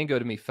Django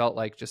to me felt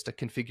like just a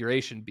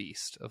configuration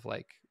beast of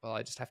like, well,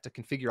 I just have to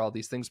configure all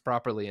these things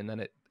properly, and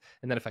then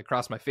if I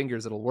cross my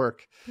fingers, it'll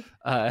work.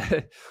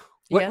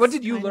 What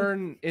did you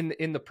learn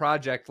in the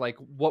project? Like,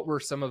 what were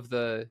some of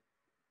the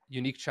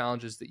unique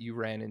challenges that you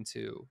ran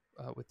into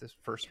with this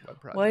first web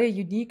project? Well,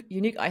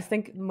 unique. I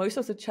think most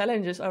of the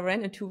challenges I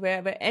ran into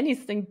were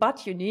anything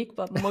but unique,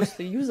 but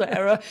mostly user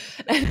error,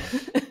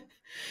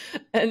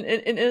 and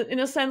in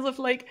a sense of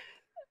like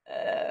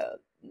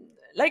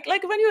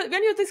when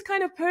you're this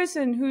kind of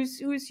person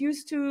who's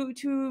used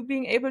to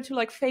being able to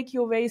like fake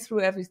your way through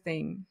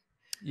everything.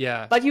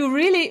 Yeah. But you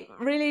really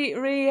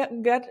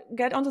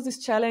get onto this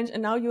challenge,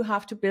 and now you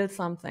have to build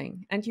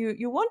something, and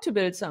you want to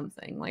build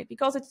something, like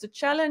because it's a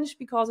challenge,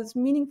 because it's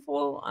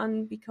meaningful,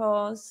 and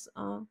because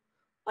well,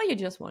 you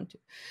just want to.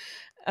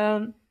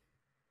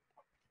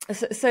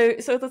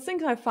 So the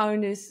thing I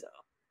found is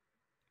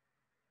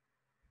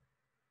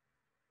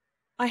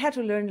I had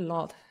to learn a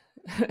lot.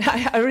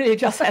 I really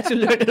just had to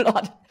learn a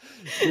lot.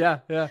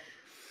 Yeah.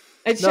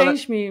 It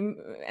changed me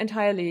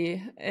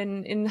entirely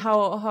in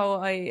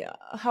how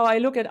I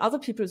look at other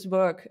people's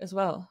work as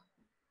well.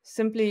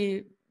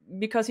 Simply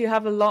because you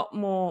have a lot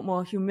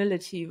more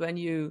humility when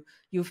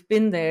you've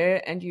been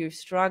there and you've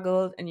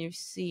struggled and you've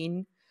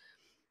seen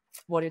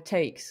what it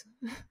takes.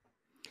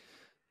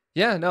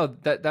 Yeah, no,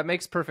 that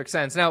makes perfect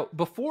sense. Now,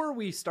 before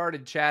we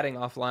started chatting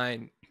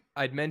offline,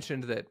 I'd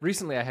mentioned that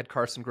recently I had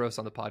Carson Gross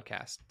on the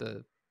podcast,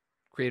 the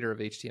creator of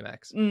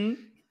HTMX. Mm-hmm.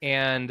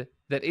 And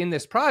that in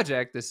this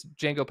project, this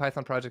Django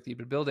Python project that you've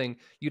been building,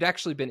 you'd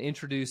actually been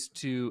introduced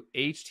to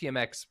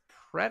HTMX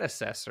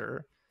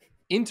predecessor,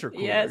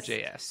 Intercooler.js.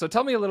 Yes. So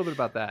tell me a little bit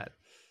about that.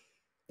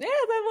 Yeah,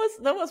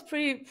 that was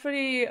pretty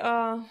funny.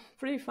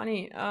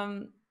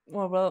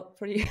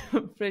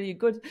 Pretty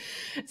good.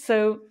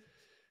 So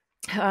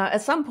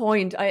at some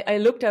point, I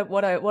looked at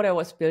what I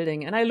was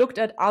building, and I looked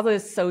at other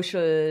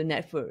social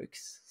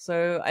networks.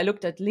 So I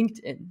looked at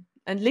LinkedIn.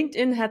 And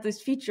LinkedIn had this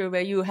feature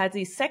where you had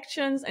these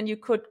sections and you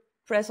could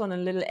press on a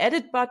little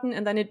edit button,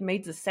 and then it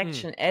made the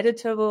section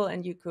editable,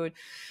 and you could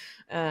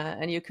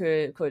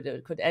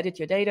edit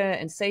your data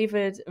and save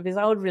it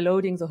without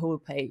reloading the whole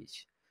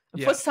page.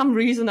 And for some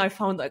reason, I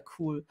found that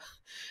cool,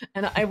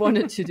 and I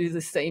wanted to do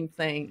the same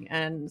thing.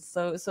 And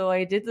so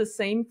I did the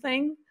same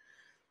thing.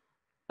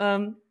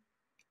 That's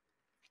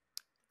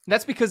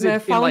because I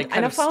found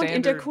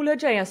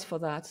Intercooler.js for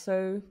that,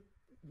 so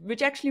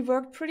which actually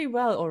worked pretty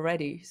well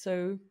already.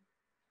 So.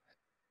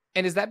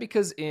 And is that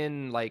because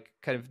in like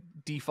kind of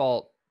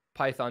default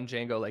Python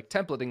Django like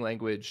templating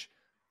language,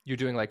 you're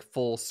doing like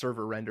full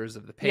server renders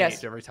of the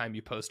page every time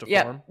you post a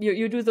form? Yeah,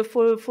 you do the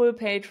full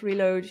page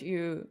reload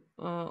you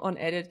on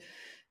edit,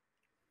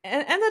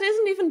 and that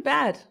isn't even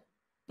bad.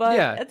 But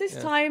at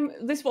this time,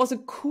 this was a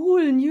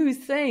cool new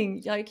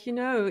thing, like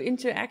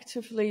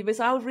interactively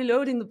without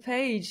reloading the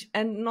page,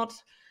 and not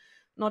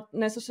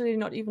necessarily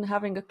not even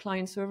having a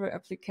client server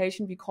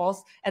application,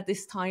 because at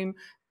this time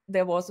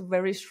there was a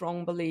very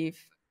strong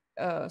belief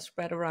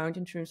spread around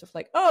in terms of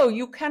like, oh,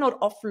 you cannot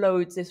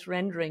offload this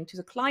rendering to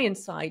the client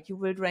side. You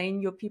will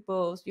drain your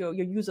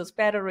users'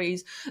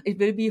 batteries. It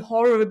will be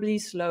horribly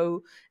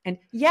slow. And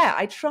yeah,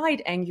 I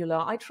tried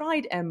Angular, I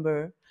tried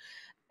Ember,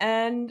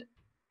 and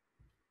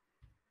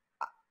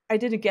I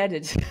didn't get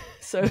it.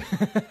 So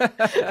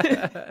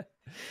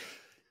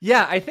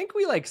yeah, I think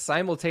we like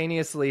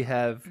simultaneously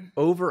have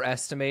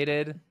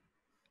overestimated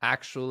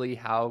actually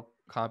how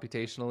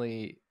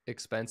computationally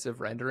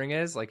expensive rendering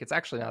is. Like, it's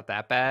actually not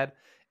that bad.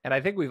 And I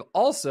think we've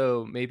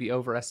also maybe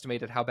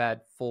overestimated how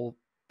bad full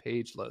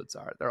page loads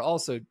are. They're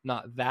also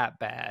not that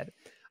bad.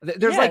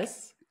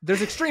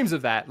 There's extremes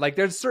of that. Like,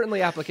 there's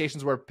certainly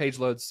applications where page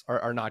loads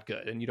are not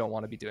good, and you don't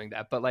want to be doing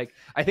that. But like,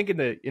 I think in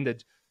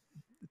the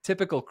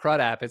typical CRUD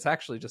app, it's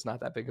actually just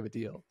not that big of a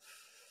deal.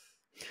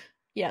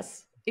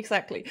 Yes,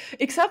 exactly.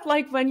 Except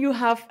like when you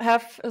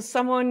have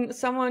someone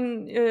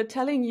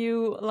telling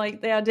you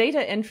like they are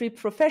data entry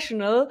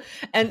professional,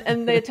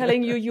 and they're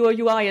telling you your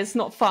UI is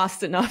not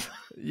fast enough.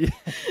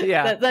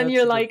 Yeah. Then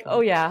you're like,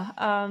 oh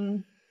yeah,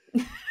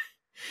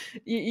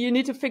 you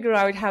need to figure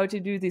out how to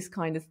do this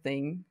kind of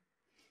thing.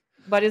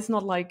 But it's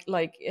not like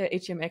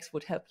HTMX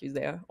would help you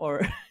there,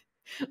 or.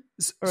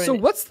 So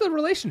what's the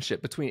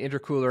relationship between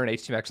Intercooler and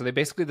HTMX? Are they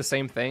basically the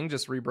same thing,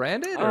 just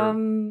rebranded? Or?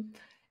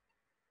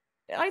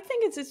 I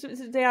think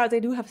they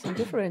do have some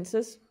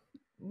differences,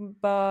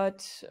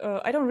 but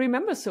I don't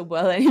remember so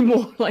well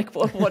anymore, like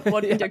what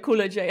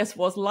Intercooler.js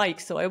was like.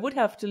 So I would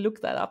have to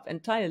look that up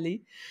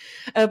entirely.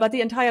 But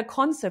the entire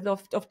concept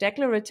of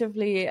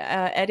declaratively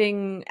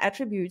adding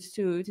attributes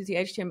to the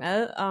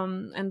HTML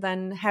and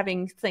then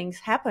having things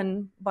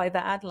happen by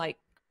that, like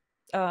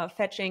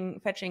fetching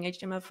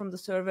HTML from the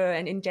server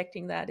and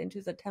injecting that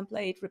into the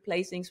template,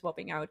 replacing,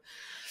 swapping out.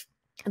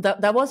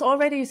 That was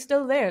already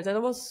still there. That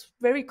was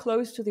very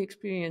close to the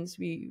experience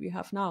we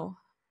have now.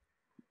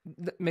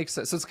 That makes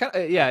sense. So it's kind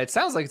of, it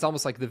sounds like it's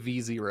almost like the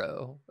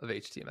V0 of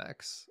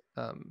HTMX.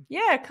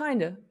 Yeah,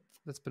 kind of.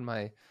 That's been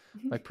my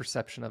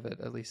perception of it,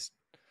 at least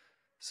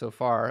so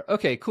far.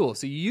 Okay, cool.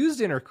 So you used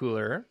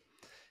Intercooler.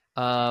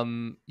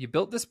 You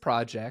built this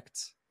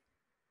project.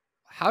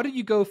 How did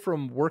you go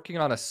from working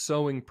on a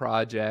sewing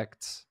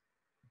project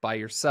by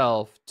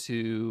yourself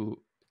to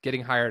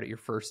getting hired at your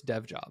first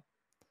dev job?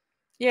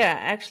 Yeah,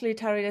 actually,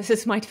 Tari, this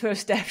is my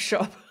first dev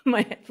shop,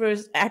 my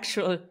first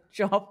actual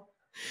job.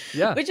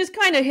 Yeah. Which is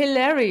kind of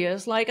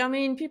hilarious. Like, I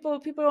mean, people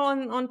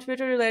on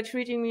Twitter, they're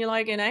treating me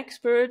like an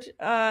expert,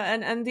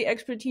 and the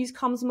expertise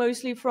comes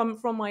mostly from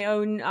my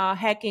own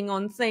hacking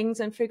on things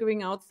and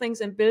figuring out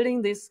things and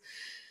building this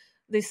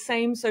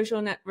same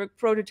social network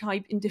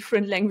prototype in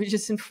different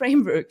languages and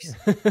frameworks,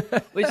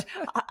 which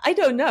I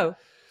don't know.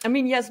 I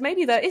mean, yes,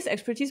 maybe there is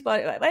expertise,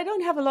 but I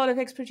don't have a lot of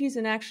expertise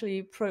in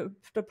actually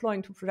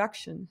deploying to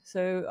production.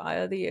 So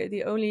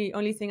the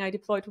only thing I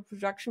deployed to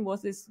production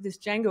was this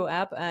Django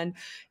app, and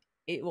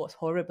it was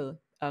horrible.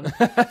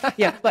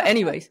 Yeah, but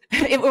anyways,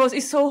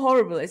 it's so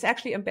horrible. It's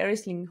actually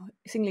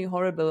embarrassingly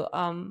horrible.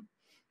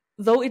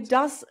 Though it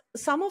does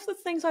some of the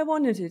things I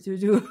wanted it to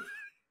do.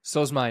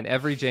 So's mine.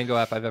 Every Django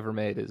app I've ever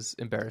made is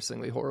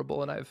embarrassingly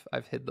horrible, and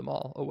I've hid them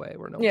all away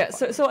where no one. Yeah.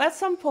 So at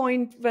some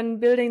point when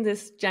building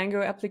this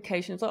Django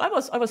application, so I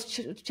was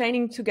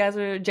chaining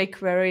together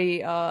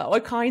jQuery, all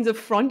kinds of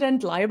front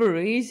end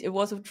libraries. It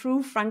was a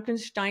true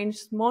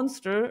Frankenstein's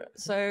monster.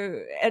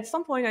 So at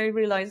some point I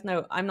realized,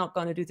 no, I'm not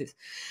going to do this.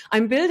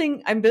 I'm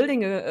building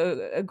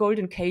a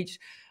golden cage.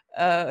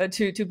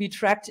 To be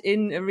trapped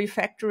in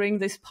refactoring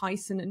this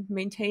Python and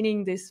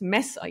maintaining this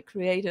mess I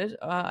created,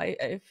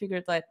 I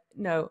figured that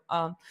no,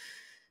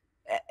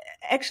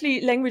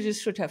 actually languages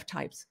should have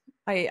types.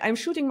 I'm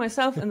shooting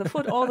myself in the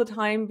foot all the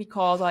time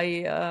because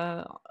in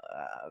a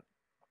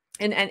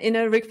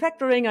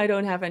refactoring I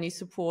don't have any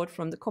support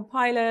from the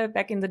compiler.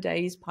 Back in the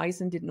days,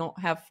 Python did not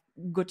have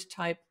good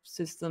type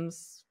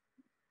systems.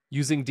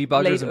 Using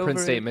debuggers and print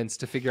statements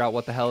to figure out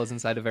what the hell is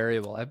inside a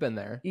variable. I've been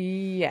there.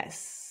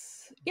 Yes.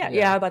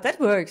 Yeah, but that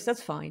works.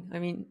 That's fine. I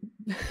mean,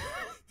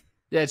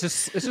 yeah, it's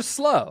just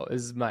slow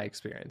is my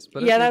experience.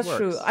 But yeah, that's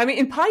true. I mean,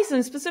 in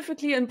Python,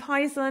 specifically in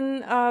Python,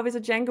 with a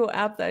Django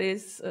app, that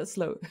is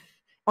slow.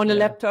 On a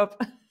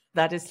laptop,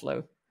 that is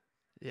slow.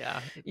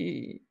 Yeah.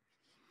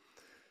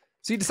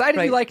 So you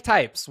decided you like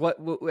types. What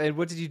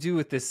did you do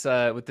with this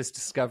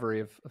discovery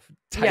of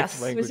type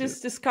languages? With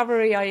this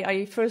discovery,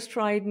 I first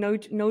tried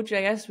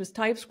Node.js with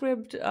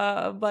TypeScript,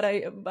 but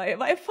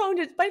I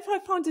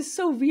found this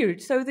so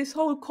weird. So this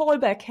whole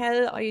callback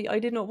hell, I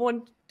did not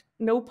want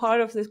no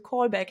part of this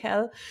callback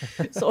hell.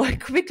 So I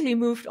quickly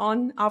moved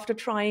on after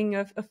trying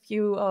a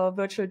few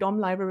virtual DOM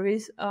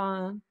libraries.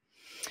 Then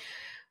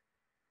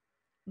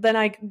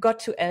I got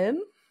to Elm.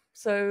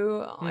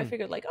 So I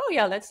figured like, oh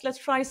yeah, let's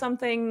try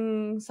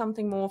something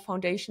more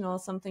foundational,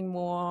 something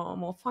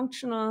more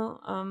functional.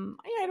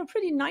 I had a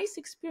pretty nice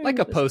experience. Like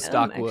a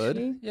postdoc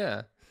would.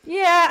 Yeah.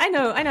 Yeah, I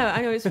know.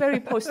 It's very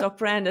postdoc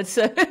branded.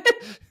 So.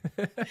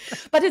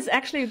 But it's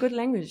actually a good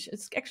language.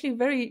 It's actually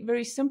very,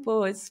 very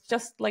simple. It's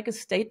just like a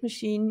state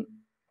machine.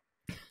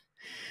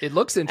 It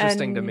looks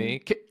interesting to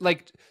me.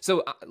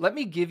 So let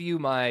me give you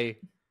my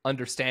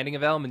understanding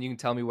of Elm and you can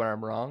tell me where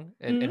I'm wrong.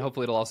 And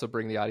hopefully it'll also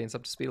bring the audience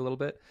up to speed a little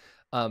bit.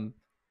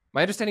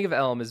 My understanding of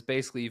Elm is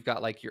basically you've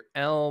got like your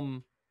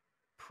Elm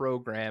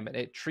program and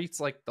it treats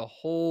like the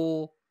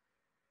whole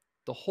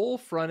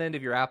front end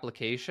of your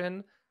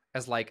application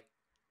as like,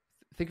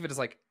 think of it as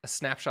like a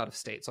snapshot of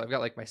state. So I've got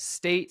like my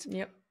state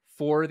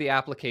for the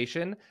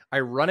application.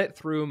 I run it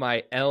through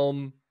my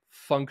Elm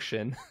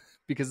function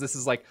because this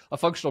is like a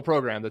functional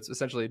program that's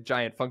essentially a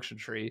giant function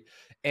tree,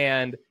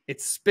 and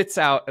it spits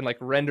out and like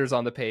renders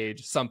on the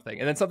page something,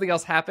 and then something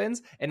else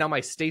happens and now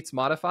my state's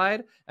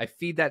modified. I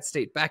feed that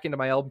state back into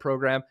my Elm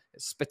program,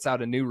 it spits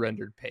out a new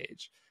rendered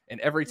page,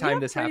 and every time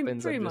this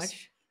happens, pretty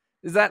much.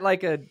 Is that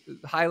like a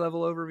high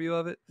level overview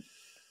of it?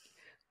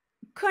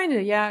 Kind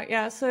of,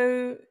 yeah.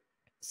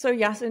 So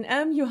yes, in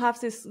Elm you have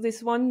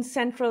this one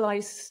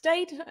centralized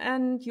state,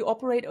 and you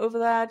operate over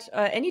that.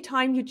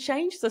 Anytime you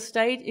change the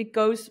state, it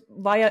goes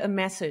via a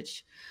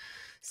message.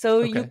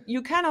 So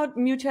you cannot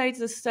mutate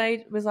the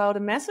state without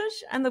a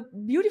message. And the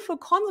beautiful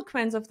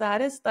consequence of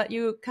that is that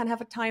you can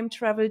have a time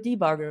travel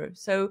debugger.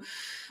 So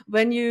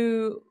when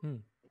you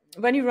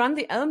run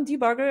the Elm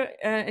debugger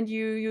and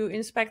you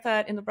inspect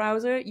that in the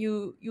browser,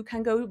 you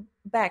can go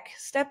back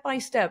step by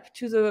step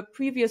to the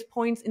previous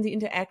points in the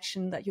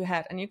interaction that you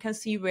had, and you can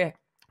see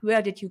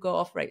where did you go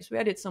off race?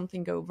 Where did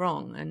something go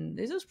wrong? And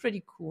this is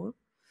pretty cool.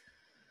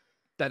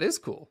 That is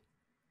cool.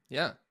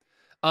 Yeah.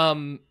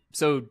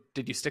 So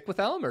did you stick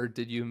with Elm or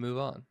did you move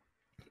on?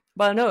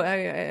 Well, no, I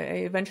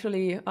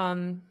eventually,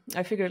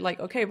 I figured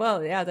like, okay,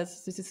 well, yeah,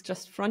 this is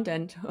just front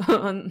end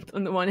on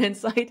the one hand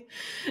side.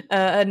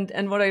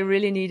 And what I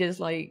really need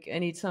is like, I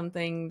need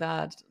something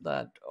that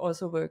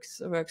also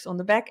works on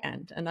the back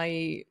end. And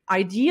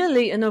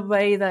ideally in a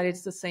way that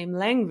it's the same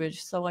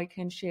language, so I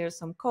can share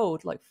some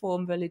code like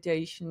form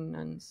validation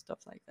and stuff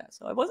like that.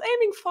 So I was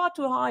aiming far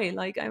too high.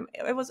 Like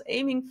I was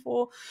aiming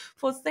for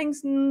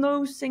things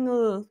no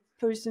single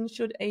person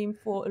should aim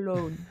for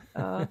alone.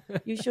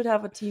 You should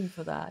have a team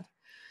for that.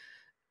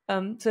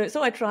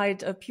 So I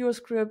tried a pure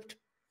script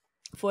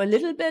for a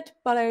little bit,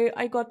 but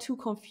I got too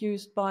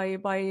confused by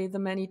the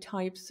many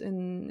types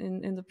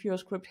in the pure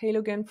script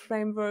Halogen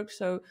framework.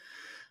 So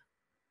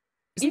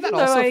Isn't that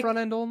also front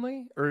end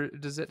only, or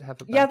does it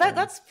have a back end?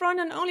 That's front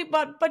end only,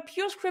 but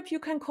PureScript, you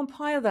can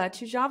compile that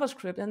to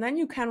JavaScript, and then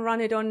you can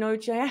run it on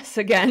Node.js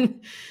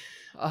again.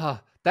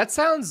 That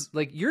sounds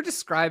like you're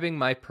describing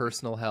my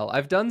personal hell.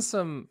 I've done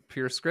some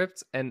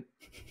PureScript, and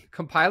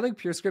compiling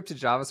PureScript to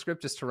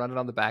JavaScript just to run it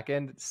on the back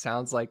end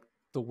sounds like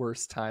the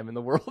worst time in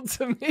the world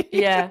to me.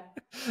 Yeah.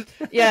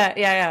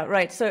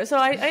 Right. So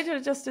I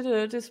just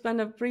did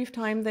spend a brief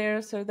time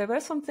there. So there were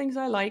some things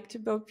I liked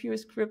about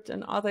PureScript,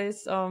 and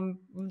others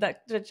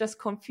that just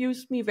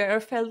confused me, where I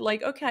felt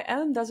like, okay,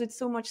 Elm does it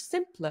so much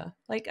simpler.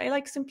 Like, I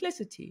like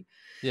simplicity.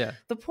 Yeah.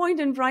 The point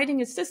in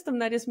writing a system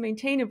that is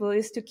maintainable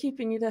is to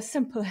keeping it as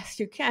simple as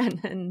you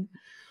can.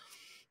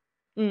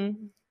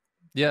 And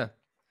yeah,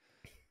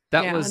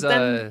 that was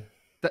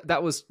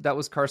that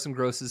was Carson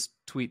Gross's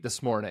tweet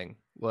this morning.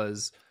 I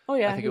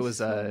think it was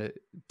a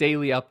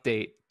daily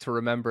update to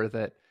remember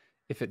that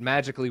if it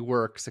magically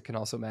works, it can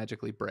also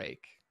magically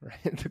break.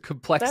 Right, the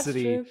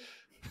complexity,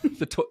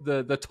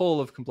 the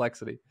toll of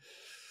complexity.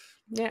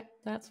 Yeah,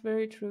 that's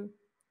very true.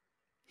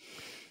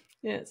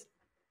 Yes.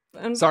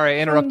 Sorry,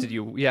 I interrupted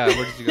you. Yeah,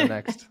 where did you go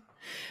next?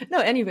 No,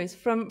 anyways,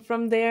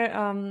 from there,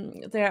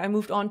 I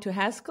moved on to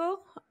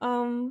Haskell.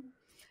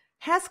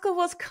 Haskell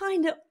was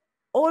kind of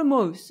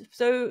almost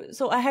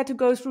so I had to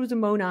go through the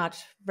Monad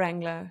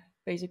Wrangler.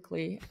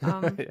 Basically,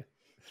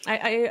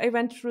 I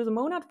went through the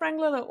Monad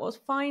Wrangler. That was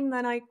fine.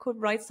 Then I could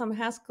write some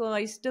Haskell.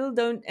 I still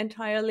don't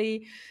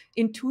entirely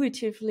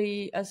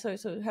intuitively so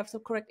have the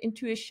correct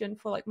intuition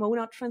for like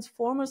Monad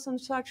transformers and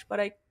such, but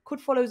I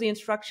could follow the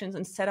instructions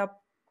and set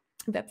up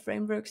web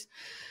frameworks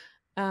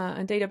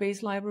and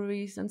database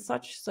libraries and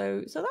such.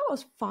 So that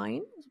was fine.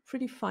 It was a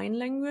pretty fine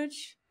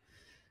language.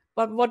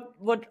 But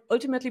what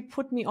ultimately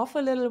put me off a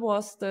little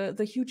was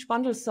the huge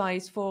bundle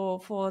size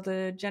for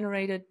the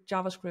generated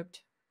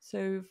JavaScript.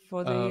 So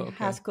for the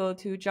Haskell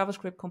to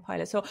JavaScript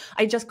compiler. So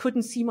I just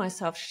couldn't see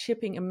myself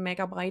shipping a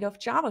megabyte of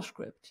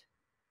JavaScript.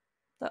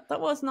 That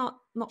was not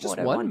just what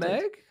I wanted. Just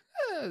 1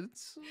 meg?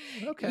 It's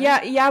okay.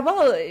 Yeah.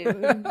 Well,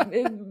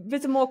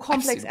 with a more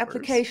complex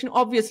application,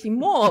 obviously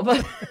more.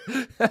 But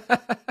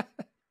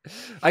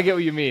I get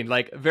what you mean.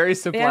 Like, very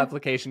simple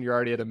application, you're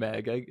already at a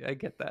meg. I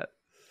get that.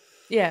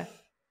 Yeah,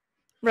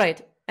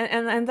 right.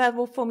 And that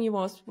for me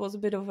was a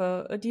bit of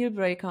a deal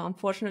breaker,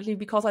 unfortunately,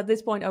 because at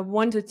this point I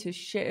wanted to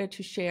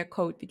share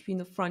code between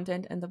the front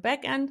end and the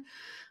back end.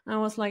 And I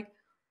was like,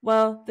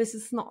 well, this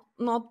is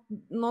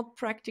not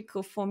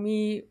practical for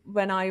me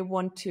when I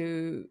want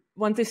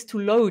this to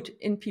load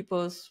on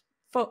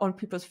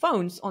people's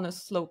phones on a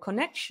slow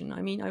connection.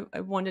 I mean, I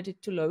wanted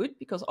it to load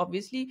because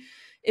obviously,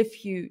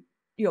 if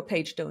your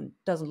page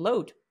doesn't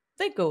load,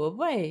 they go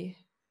away.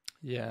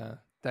 Yeah.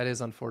 That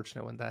is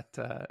unfortunate when that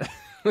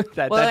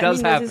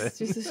does happen. This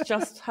is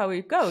just how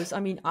it goes. I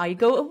mean, I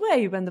go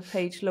away when the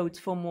page loads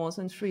for more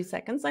than 3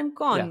 seconds. I'm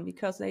gone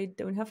because they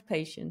don't have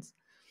patience.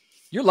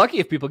 You're lucky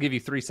if people give you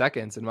 3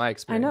 seconds. In my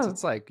experience, I know.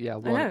 It's like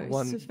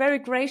one. It's very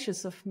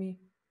gracious of me.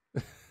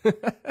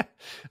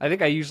 I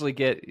think I usually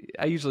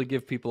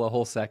give people a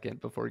whole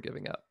second before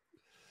giving up.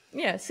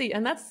 Yeah. See,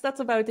 and that's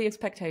about the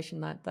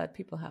expectation that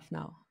people have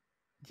now.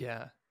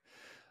 Yeah.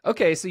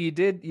 Okay, so you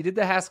did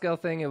the Haskell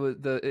thing.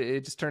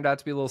 It just turned out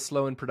to be a little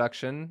slow in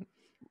production.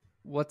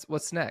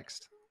 What's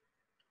next?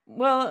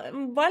 Well,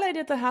 while I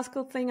did the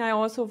Haskell thing, I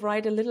also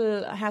write a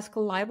little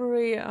Haskell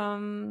library,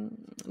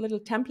 little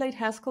template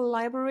Haskell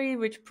library,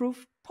 which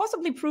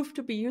possibly proved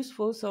to be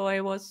useful. So I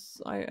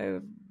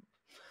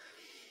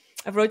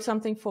wrote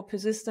something for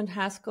persistent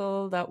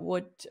Haskell that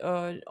would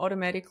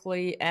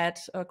automatically add,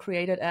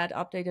 created add,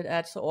 updated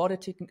add, so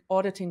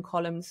auditing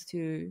columns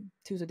to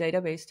the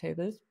database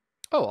tables.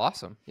 Oh,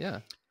 awesome. Yeah.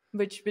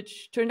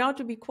 Which turned out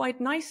to be quite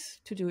nice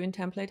to do in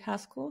template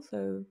Haskell.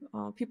 So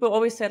people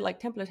always said,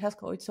 like, template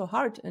Haskell, it's so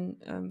hard. And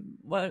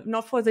well,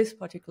 not for this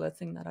particular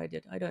thing that I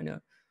did. I don't know.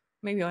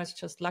 Maybe I was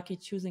just lucky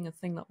choosing a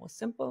thing that was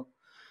simple.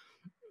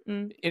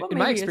 In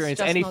my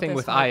experience, anything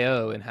with hard.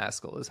 I/O in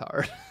Haskell is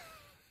hard.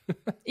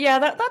 Yeah,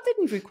 that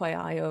didn't require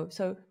I/O.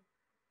 So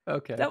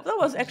okay, that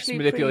was actually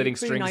just manipulating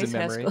pretty strings nice in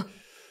memory. Haskell.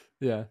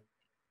 Yeah,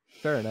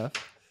 fair enough.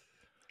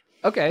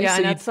 Okay. Yeah, so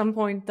and at some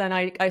point then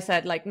I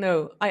said, like,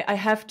 no, I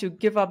have to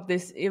give up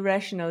this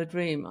irrational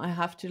dream. I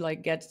have to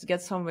like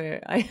get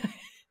somewhere.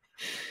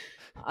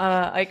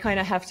 I kind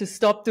of have to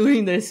stop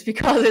doing this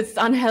because it's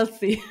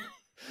unhealthy.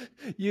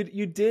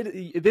 You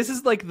did. This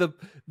is like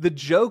the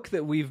joke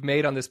that we've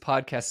made on this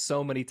podcast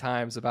so many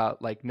times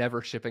about like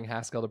never shipping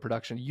Haskell to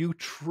production. You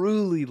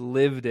truly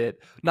lived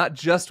it, not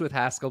just with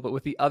Haskell, but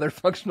with the other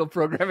functional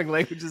programming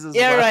languages as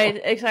well. Yeah,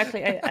 right.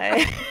 Exactly.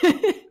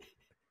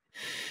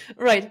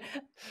 Right.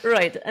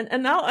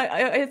 And now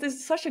this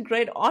is such a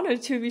great honor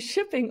to be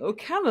shipping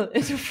OCaml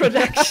into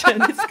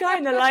production. It's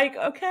kind of like,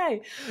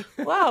 okay,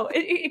 wow,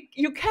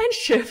 you can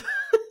ship.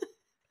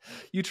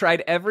 You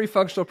tried every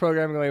functional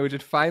programming language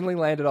and finally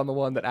landed on the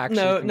one that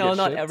actually can No, get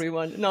not shipped.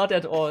 everyone, not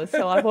at all.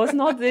 So I was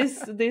not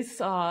this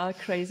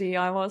crazy.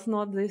 I was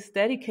not this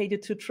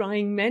dedicated to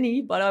trying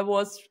many, but I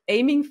was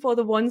aiming for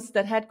the ones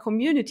that had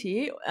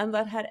community and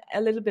that had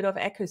a little bit of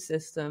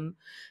ecosystem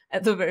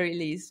at the very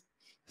least.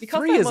 Because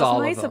 3 that is was all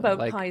nice of them. about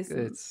Like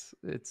Python.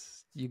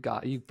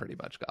 you pretty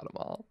much got them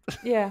all.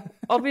 Yeah,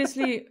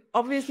 obviously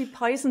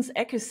Python's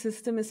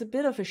ecosystem is a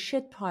bit of a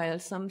shit pile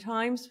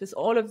sometimes with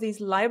all of these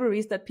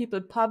libraries that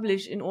people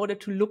publish in order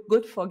to look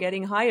good for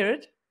getting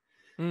hired.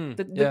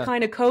 The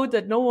kind of code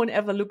that no one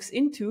ever looks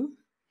into.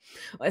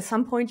 At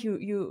some point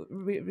you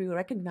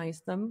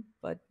recognize them,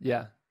 but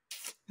yeah.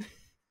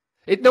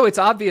 It's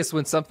obvious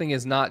when something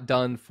is not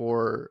done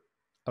for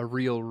a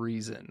real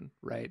reason,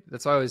 right?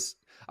 That's why I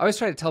always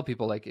try to tell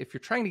people, like, if you're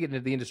trying to get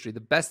into the industry,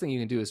 the best thing you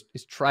can do is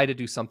try to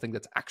do something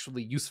that's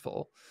actually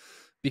useful,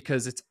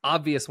 because it's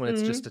obvious when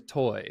it's just a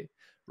toy,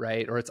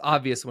 right? Or it's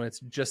obvious when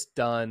it's just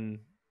done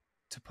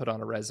to put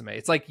on a resume.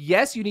 It's like,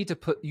 yes, you need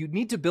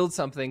to build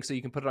something so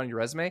you can put it on your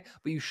resume,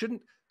 but you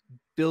shouldn't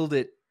build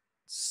it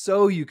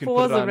so you can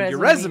put it on your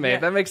resume, yeah.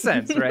 if that makes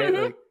sense, right?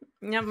 Like,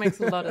 yeah, makes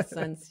a lot of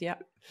sense. Yeah.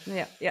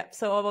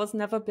 So I was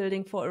never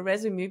building for a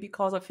resume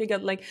because I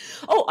figured, like,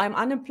 oh, I'm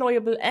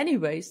unemployable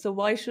anyway, so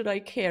why should I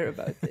care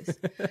about this?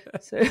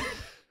 So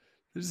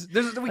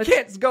we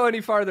can't go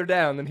any farther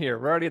down than here.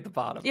 We're already at the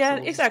bottom. Yeah,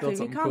 so exactly.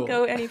 We can't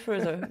go any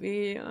further.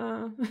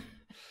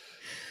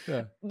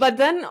 Yeah. But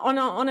then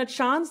on a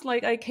chance,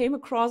 like, I came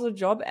across a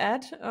job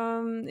ad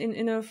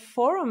in a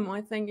forum,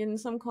 I think, in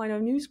some kind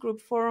of newsgroup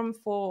forum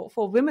for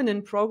women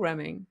in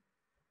programming.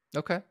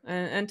 Okay.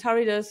 And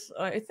Taridas,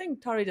 I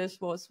think Taridas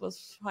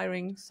was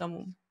hiring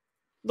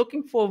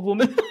looking for a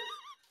woman.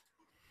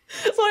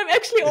 So I'm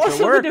actually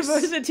also a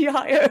diversity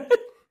hire.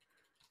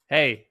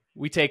 Hey,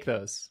 we take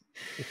those.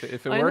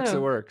 If it works,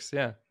 it works.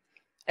 Yeah.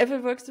 If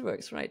it works, it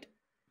works, right?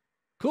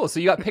 Cool. So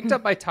you got picked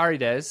up by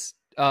Tarides,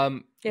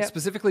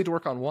 specifically to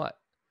work on what?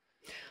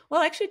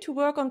 Well, actually, to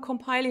work on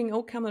compiling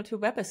OCaml to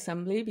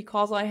WebAssembly,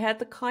 because I had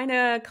the kind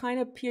of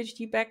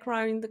PhD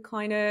background, the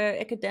kind of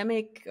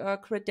academic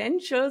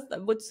credentials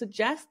that would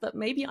suggest that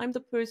maybe I'm the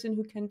person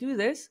who can do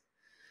this.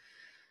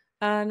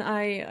 And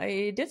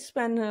I did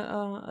spend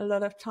a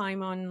lot of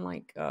time on,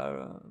 like,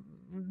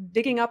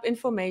 digging up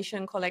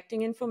information,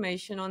 collecting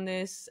information on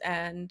this,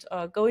 and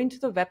going to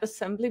the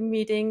WebAssembly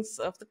meetings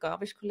of the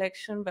garbage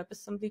collection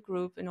WebAssembly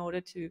group in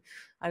order to,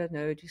 I don't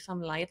know, do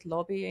some light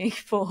lobbying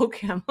for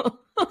OCaml.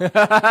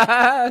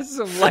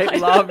 Some light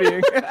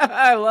lobbying.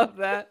 I love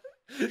that.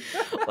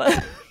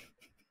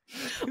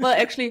 well,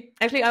 actually,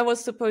 I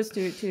was supposed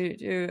to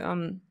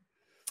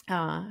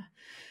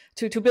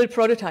build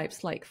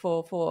prototypes, like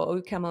for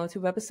OCaml to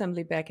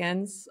WebAssembly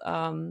backends.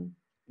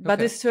 But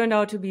this turned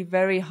out to be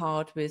very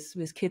hard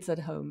with kids at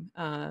home.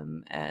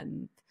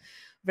 And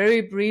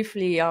very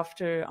briefly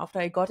after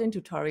I got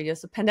into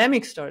Taridas, the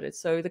pandemic started.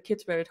 So the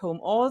kids were at home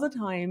all the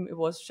time. It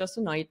was just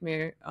a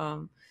nightmare.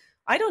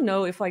 I don't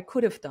know if I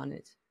could have done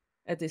it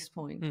at this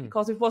point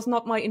because it was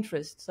not my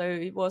interest. So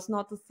it was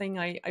not the thing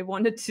I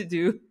wanted to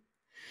do.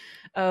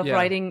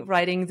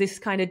 Writing this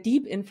kind of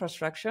deep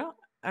infrastructure.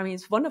 I mean,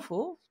 it's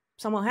wonderful.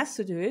 Someone has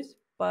to do it,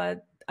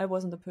 but I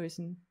wasn't the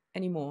person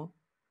anymore.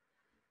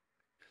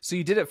 So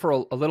you did it for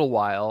a little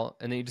while,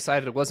 and then you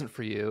decided it wasn't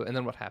for you, and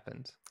then what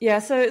happened? Yeah,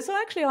 so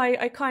actually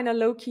I kind of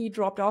low-key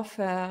dropped off.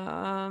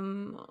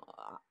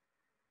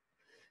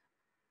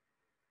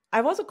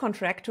 I was a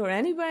contractor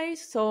anyway,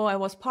 so I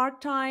was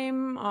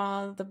part-time.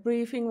 The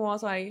briefing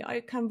was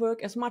I can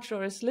work as much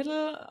or as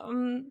little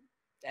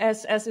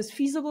as is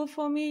feasible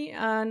for me.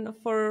 And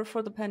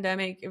for the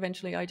pandemic,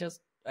 eventually I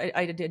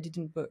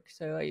didn't work.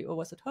 So I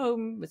was at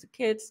home with the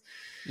kids.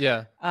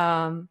 Yeah.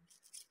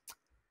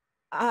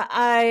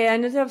 I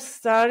ended up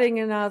starting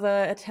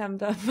another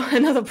attempt at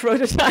another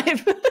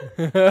prototype.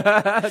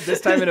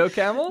 This time in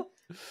OCaml?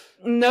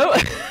 No.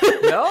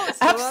 No?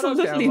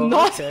 Absolutely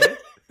not. Okay.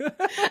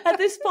 At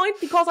this point,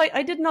 because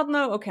I did not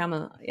know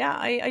OCaml. Yeah,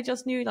 I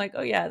just knew, like,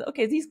 oh yeah,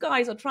 okay, these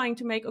guys are trying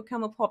to make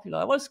OCaml popular.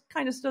 I was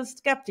kind of still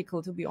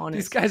skeptical, to be honest.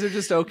 These guys are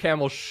just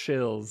OCaml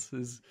shills.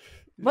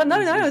 But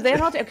no, they're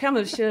not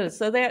OCaml shills.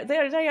 So they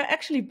are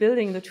actually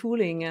building the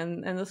tooling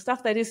and the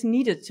stuff that is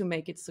needed to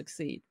make it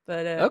succeed.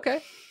 But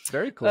okay,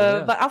 very cool.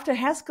 Yeah. But after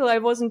Haskell, I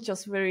wasn't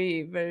just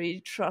very,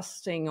 very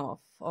trusting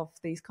of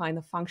these kind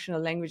of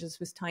functional languages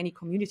with tiny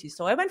communities.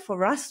 So I went for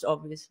Rust,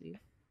 obviously.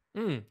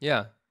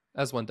 Yeah,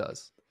 as one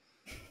does.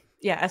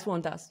 Yeah, as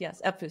one does.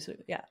 Yes, obviously.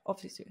 Yeah,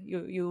 obviously.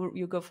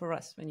 You go for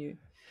Rust when you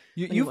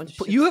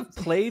have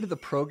played the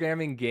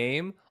programming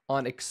game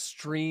on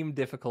extreme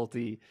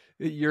difficulty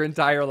your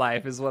entire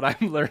life, is what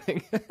I'm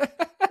learning.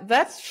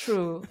 That's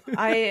true.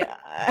 I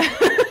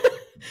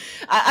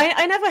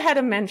never had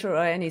a mentor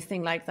or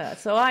anything like that.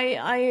 So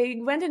I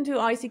went into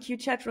ICQ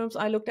chat rooms.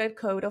 I looked at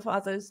code of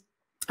others.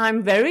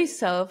 I'm very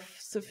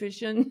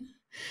self-sufficient.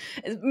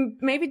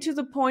 Maybe to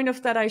the point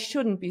of that I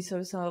shouldn't be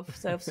so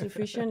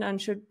self-sufficient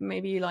and should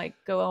maybe, like,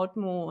 go out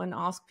more and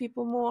ask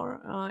people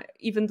more,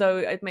 even though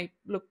it may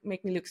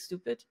make me look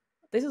stupid.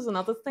 This is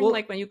another thing. Well,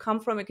 like, when you come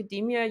from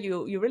academia,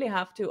 you really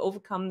have to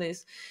overcome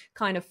this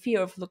kind of fear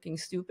of looking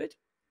stupid.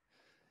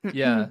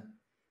 Yeah,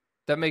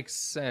 that makes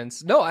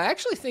sense. No, I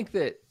actually think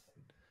that,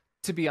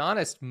 to be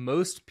honest,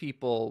 most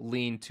people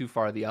lean too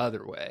far the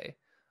other way.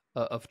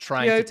 of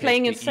trying You're to take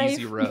playing the it safe.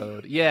 easy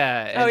road.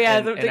 Yeah. Oh yeah,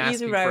 And the easy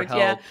asking road. for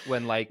Yeah, help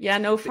when like, yeah.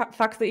 No,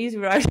 fuck the easy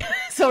road.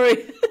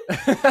 Sorry.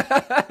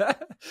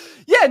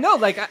 yeah, no,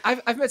 like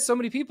I've met so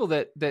many people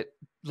that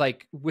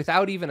like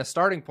without even a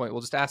starting point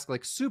will just ask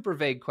like super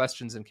vague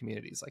questions in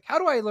communities. Like, how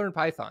do I learn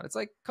Python? It's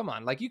like, come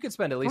on, like you could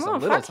spend at least Come a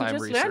on, little fuck, you time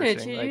just researching. learn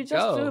it. Like, You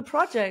just do a go.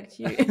 project.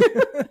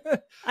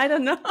 I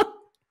don't know.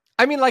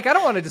 I mean, like, I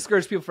don't want to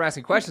discourage people from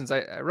asking questions.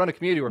 I run a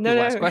community where people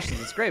ask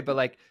questions. It's great, but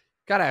like,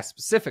 gotta ask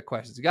specific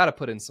questions. You gotta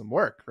put in some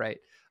work, right?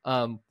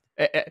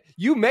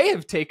 You may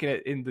have taken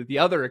it in the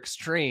other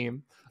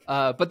extreme,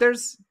 but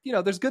there's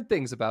good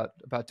things about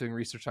doing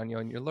research on you,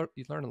 and you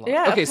learn a lot.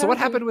 Yeah, Okay, apparently. so what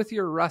happened with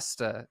your Rust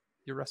project?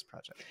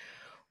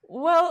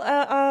 Well,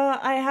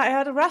 I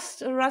had a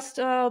Rust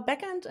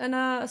backend and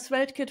a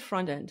SvelteKit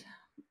frontend.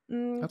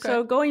 Okay.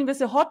 So going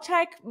with a hot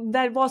tech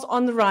that was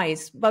on the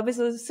rise, but with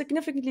a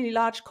significantly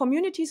large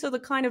community, so the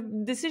kind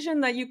of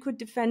decision that you could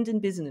defend in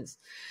business.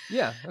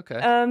 Yeah. Okay.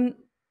 And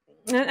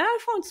I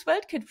found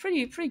SvelteKit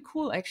pretty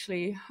cool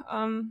actually.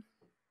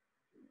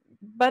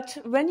 But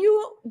when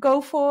you go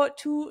for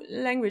two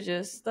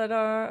languages that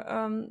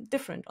are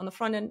different on the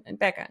front end and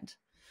back end,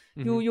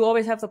 you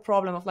always have the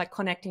problem of like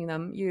connecting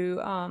them. You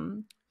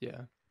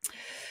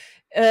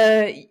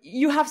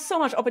have so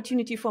much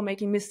opportunity for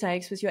making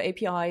mistakes with your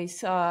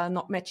APIs,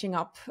 not matching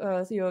up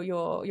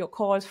your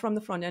calls from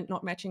the front end,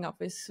 not matching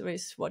up with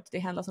what the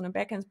handlers on the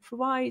back end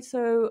provide.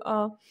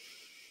 So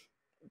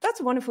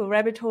that's a wonderful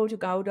rabbit hole to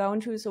go down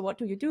to. So what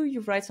do?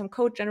 You write some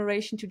code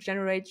generation to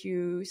generate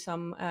you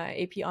some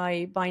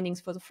API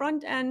bindings for the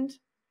front end,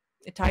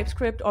 a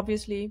TypeScript,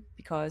 obviously,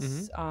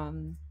 because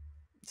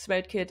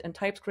SvelteKit and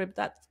TypeScript,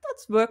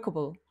 that's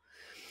workable.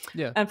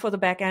 Yeah. And for the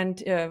back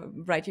end,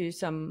 write you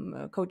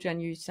some code gen,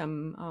 use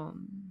some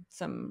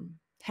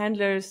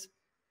handlers,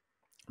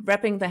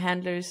 wrapping the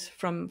handlers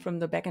from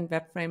the backend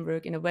web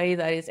framework in a way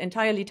that is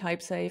entirely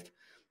type safe.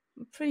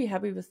 I'm pretty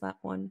happy with that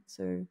one.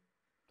 So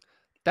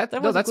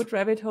that was a good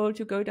rabbit hole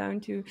to go down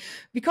to,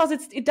 because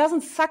it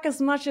doesn't suck as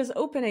much as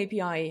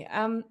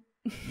OpenAPI.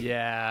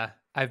 Yeah,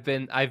 I've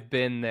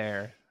been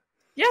there.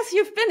 Yes,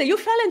 you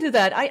fell into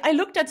that. I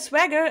looked at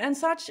Swagger and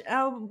such,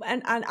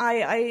 and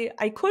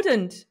I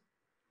couldn't.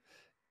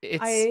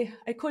 I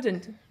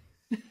couldn't.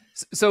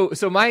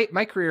 So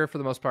my career for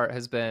the most part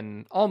has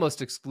been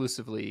almost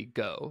exclusively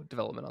Go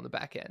development on the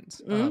back end.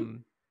 A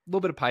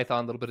little bit of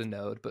Python, a little bit of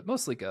Node, but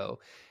mostly Go.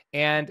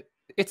 And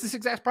it's this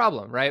exact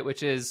problem, right?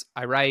 Which is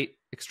I write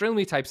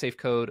extremely type safe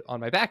code on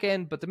my back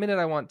end, but the minute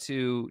I want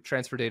to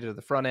transfer data to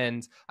the front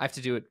end, I have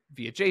to do it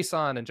via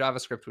JSON and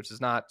JavaScript, which is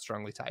not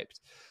strongly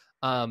typed.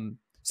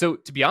 So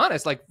to be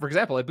honest, like for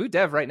example, at Boot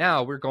Dev right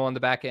now, we're going on the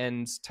back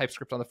end,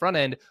 TypeScript on the front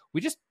end.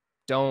 We just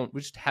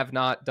have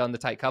not done the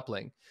tight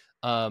coupling.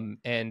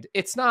 And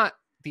it's not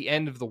the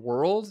end of the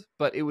world,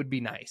 but it would be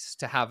nice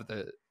to have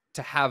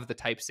the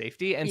type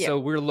safety. And so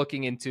we're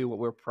looking into what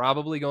we're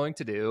probably going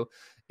to do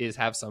is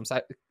have some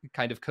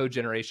kind of code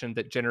generation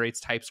that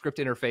generates TypeScript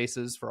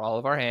interfaces for all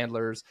of our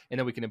handlers, and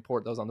then we can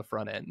import those on the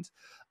front end.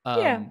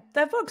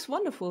 That works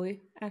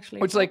wonderfully,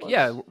 actually. Which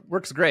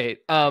works great.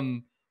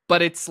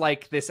 But it's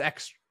like this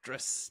extra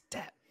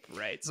step.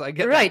 Right. So I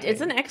get right.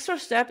 It's an extra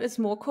step. It's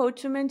more code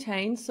to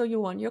maintain. So you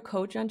want your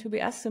code gen to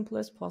be as simple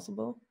as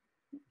possible.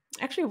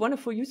 Actually, a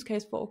wonderful use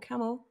case for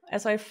OCaml,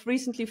 as I've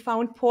recently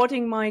found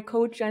porting my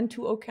code gen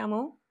to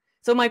OCaml.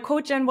 So my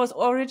code gen was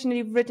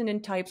originally written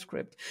in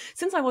TypeScript.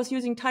 Since I was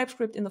using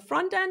TypeScript in the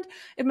front end,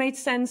 it made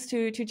sense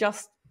to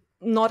just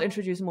not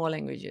introduce more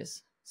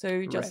languages. So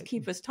you just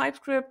keep with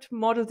TypeScript,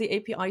 model the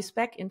API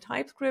spec in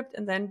TypeScript,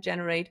 and then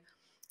generate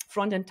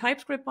front-end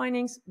TypeScript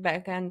bindings,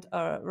 back-end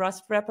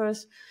Rust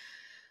wrappers.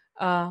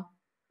 Actually,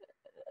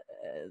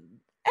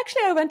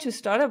 I went to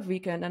Startup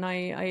Weekend and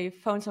I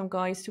found some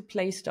guys to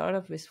play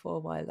Startup with for a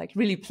while, like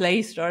really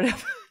play Startup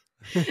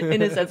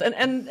in a sense.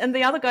 And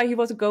the other guy, he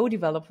was a Go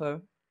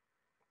developer.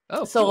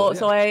 Oh, so cool, yeah.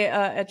 So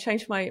I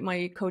changed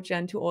my code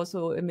gen to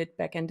also emit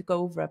backend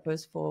Go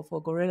wrappers for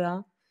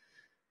Gorilla,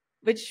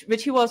 which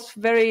he was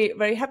very,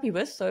 very happy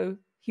with. So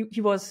he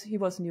was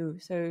new.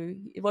 So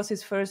it was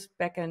his first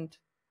web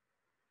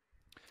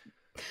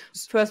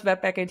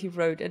backend he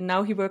wrote, and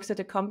now he works at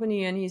a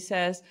company and he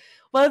says,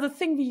 well, the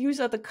thing we use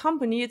at the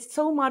company, it's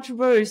so much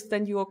worse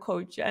than your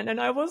code gen. And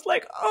I was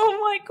like, oh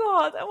my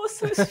God, that was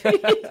so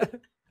sweet.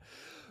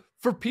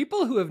 For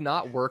people who have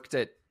not worked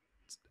at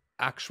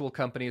actual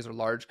companies or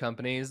large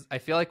companies, I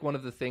feel like one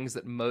of the things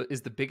that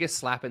is the biggest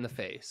slap in the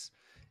face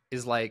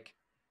is like,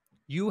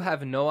 you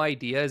have no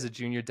idea as a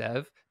junior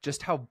dev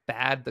just how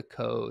bad the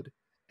code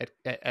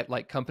at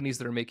like companies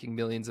that are making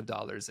millions of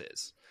dollars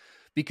is.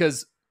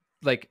 Because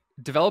like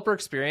developer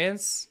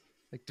experience,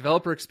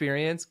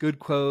 good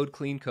code,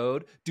 clean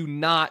code do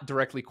not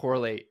directly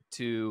correlate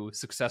to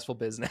successful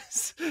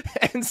business.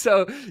 And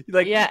so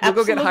like you'll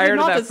go get hired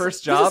in that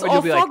first job and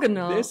you'll be like,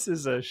 this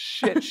is a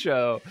shit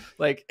show.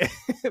 Like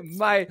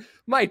my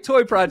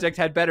toy project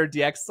had better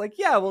DX. It's like,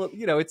 yeah, well,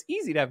 it's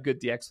easy to have good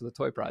DX with a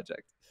toy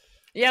project.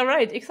 Yeah,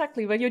 right.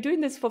 Exactly. When you're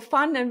doing this for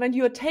fun and when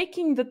you're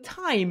taking the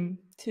time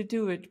to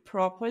do it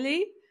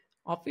properly,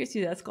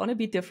 obviously that's going to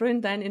be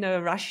different than in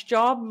a rush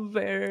job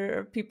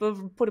where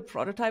people put a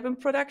prototype in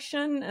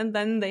production and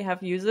then they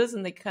have users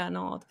and they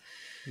cannot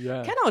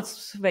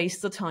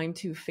waste the time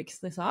to fix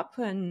this up.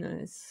 And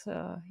it's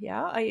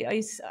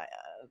I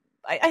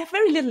have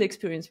very little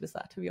experience with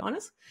that, to be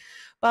honest,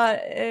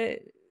 but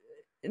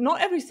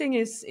not everything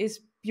is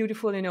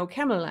beautiful in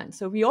OCaml land.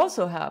 So we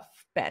also have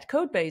bad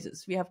code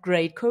bases. We have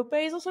great code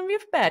bases and we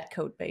have bad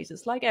code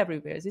bases, like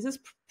everywhere. This is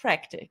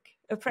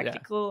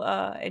practical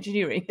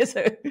engineering.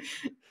 So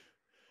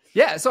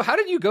yeah. So how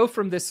did you go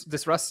from this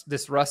Rust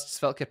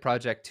SvelteKit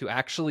project to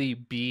actually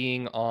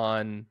being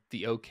on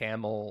the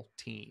OCaml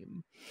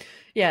team?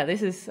 Yeah,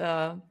 this is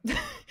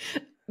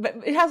but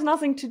it has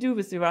nothing to do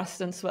with the Rust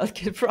and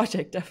SvelteKit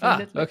project,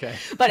 definitely. Okay.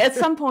 But at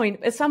some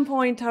point,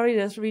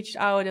 Taridas reached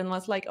out and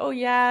was like, "Oh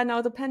yeah,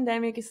 now the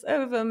pandemic is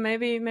over.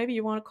 Maybe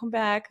you want to come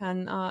back."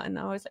 And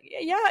I was like,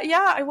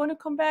 "Yeah, I want to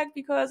come back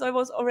because I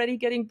was already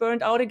getting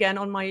burned out again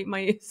on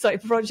my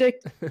side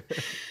project."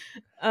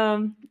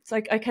 It's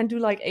like I can do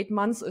like 8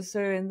 months or so,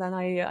 and then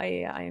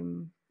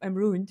I'm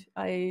ruined.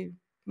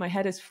 My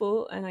head is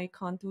full and I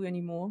can't do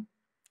anymore.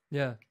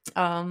 Yeah.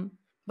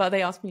 But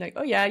they asked me like,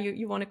 "Oh yeah,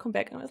 you want to come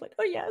back?" And I was like,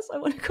 "Oh yes, I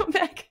want to come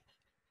back."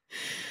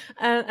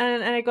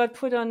 and I got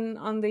put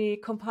on the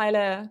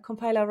compiler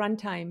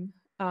runtime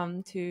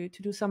to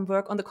do some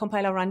work on the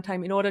compiler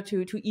runtime in order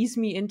to ease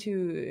me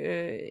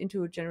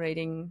into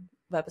generating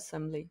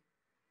WebAssembly.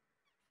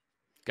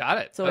 Got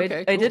it. So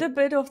okay, I cool. did a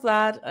bit of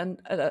that, and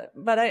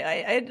but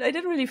I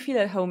didn't really feel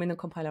at home in the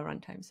compiler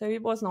runtime, so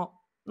it was not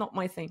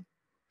my thing.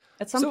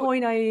 At some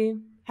point, I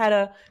had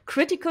a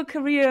critical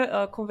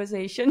career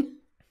conversation.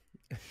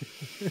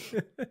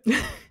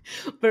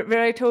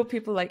 where I told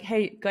people like,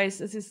 "Hey guys,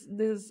 this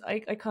is I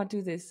can't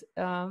do this.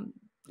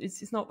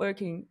 It's not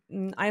working.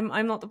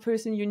 I'm not the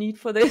person you need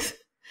for this."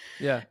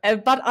 Yeah.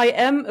 But I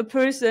am a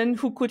person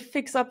who could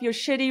fix up your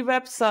shitty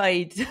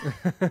website.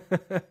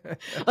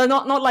 Well,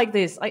 not like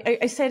this.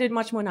 I said it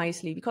much more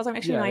nicely because I'm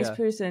actually a nice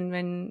person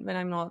when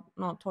I'm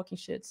not talking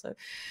shit. So,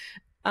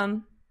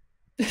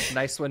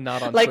 nice when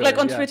not on like Twitter. Like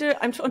on Twitter,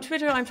 on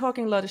Twitter I'm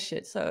talking a lot of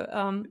shit.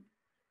 So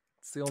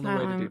it's the only way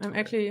to do Twitter. I'm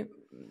actually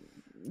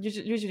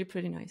usually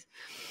pretty nice.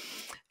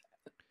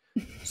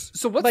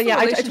 So what's but the yeah,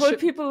 relationship?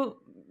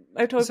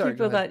 I told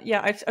people that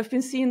I've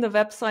been seeing the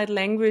website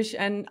languish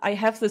and I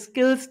have the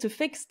skills to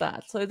fix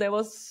that. So there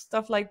was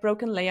stuff like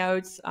broken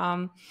layouts,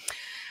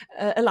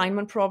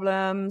 alignment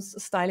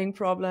problems, styling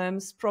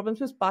problems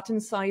with button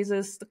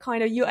sizes, the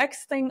kind of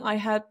UX thing I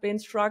had been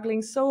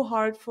struggling so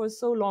hard for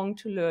so long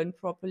to learn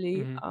properly.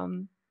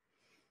 Mm-hmm.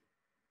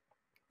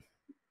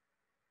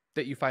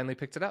 That you finally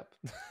picked it up.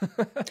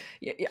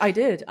 Yeah, I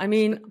did. I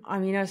mean,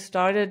 I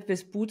started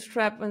with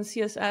Bootstrap and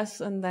CSS,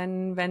 and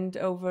then went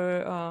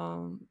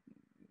over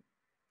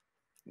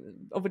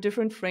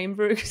different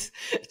frameworks,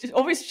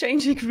 always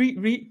changing,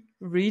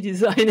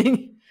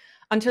 redesigning,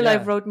 until I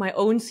wrote my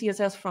own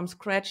CSS from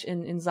scratch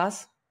in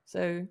SAS.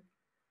 So,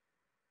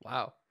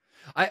 wow.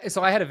 I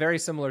had a very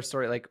similar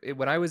story. Like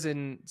when I was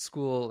in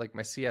school, like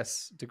my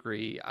CS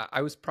degree,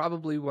 I was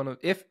probably one of,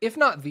 if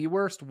not the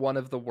worst, one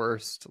of the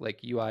worst like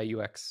UI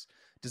UX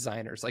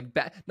designers. Like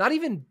not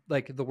even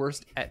like the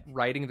worst at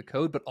writing the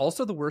code, but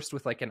also the worst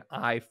with like an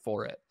eye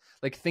for it.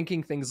 Like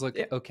thinking things look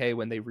okay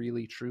when they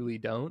really truly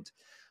don't.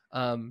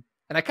 And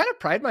I kind of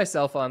pride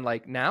myself on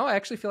like now I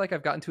actually feel like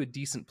I've gotten to a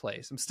decent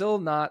place. I'm still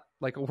not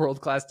like a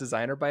world-class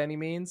designer by any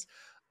means.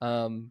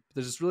 There's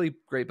this really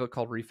great book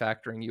called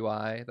Refactoring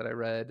UI that I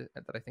read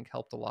that I think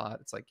helped a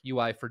lot. It's like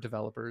UI for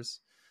developers.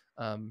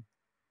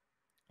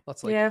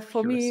 Lots like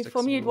for me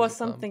it was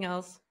something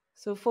else.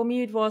 So for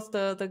me it was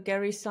the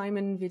Gary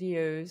Simon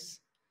videos.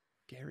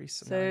 Gary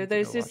Simon. So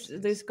there's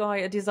this guy,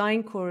 a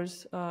design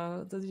course,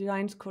 the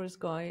design course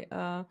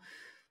guy.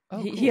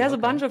 He has a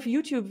bunch of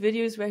YouTube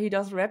videos where he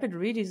does rapid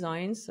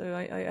redesigns. So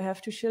I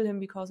have to shill him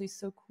because he's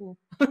so cool.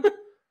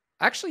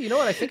 Actually, you know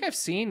what? I think I've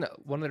seen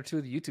one or two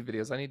of the YouTube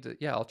videos.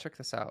 I'll check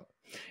this out.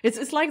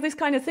 It's like this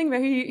kind of thing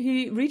where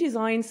he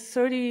redesigns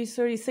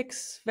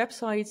 36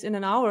 websites in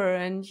an hour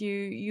and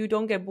you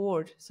don't get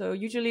bored. So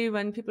usually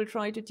when people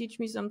try to teach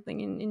me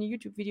something in a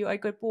YouTube video, I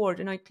get bored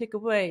and I click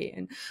away.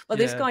 But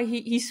this guy,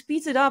 he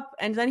speeds it up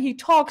and then he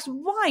talks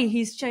why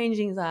he's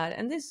changing that.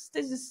 And this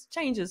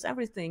changes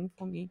everything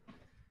for me.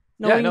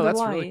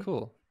 That's really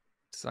cool.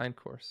 Design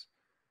course.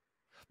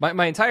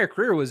 My entire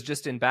career was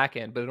just in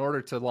backend, but in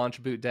order to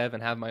launch Boot Dev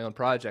and have my own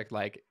project,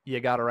 like you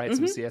got to write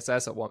some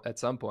CSS at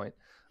some point.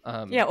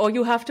 Or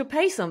you have to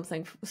pay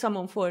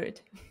someone for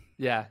it.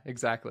 Yeah,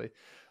 exactly.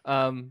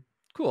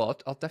 Cool.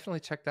 I'll definitely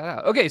check that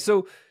out. Okay,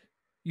 so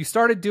you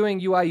started doing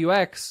UI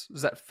UX.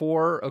 Was that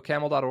for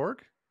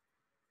OCaml.org?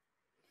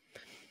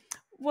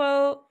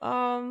 Well,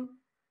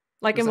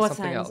 like in what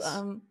sense?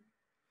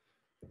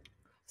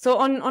 So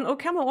on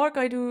OCaml.org,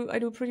 I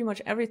do pretty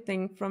much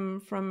everything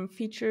from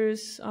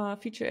features,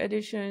 feature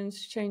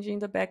additions, changing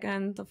the back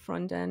end, the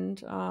front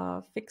end,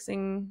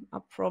 fixing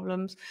up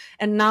problems.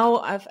 And now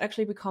I've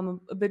actually become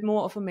a bit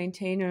more of a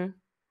maintainer,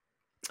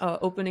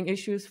 opening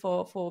issues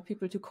for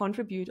people to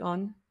contribute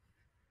on.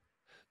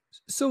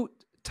 So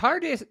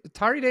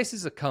Tarides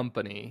is a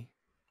company,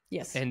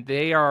 Yes. and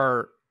they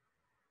are.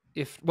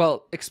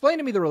 Explain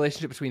to me the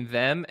relationship between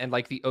them and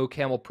like the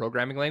OCaml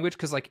programming language,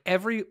 because like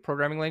every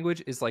programming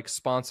language is like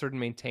sponsored and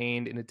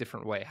maintained in a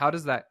different way. How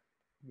does that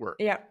work?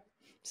 Yeah.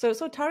 So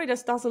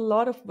Tarides does a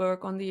lot of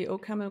work on the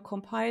OCaml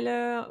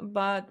compiler,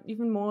 but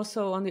even more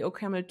so on the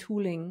OCaml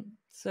tooling.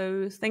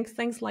 So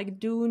things like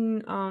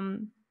Dune,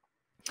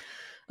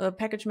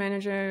 package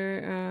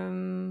manager,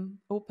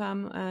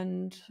 OPAM,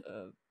 and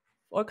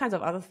all kinds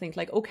of other things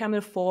like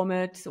OCaml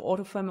format,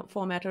 auto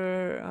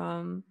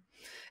formatter,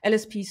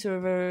 LSP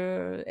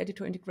server,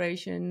 editor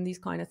integration, these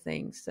kind of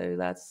things. So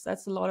that's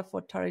a lot of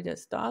what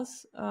Tarides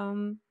does.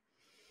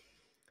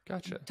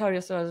 Gotcha.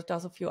 Tarides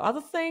does a few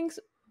other things,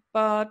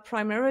 but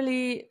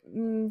primarily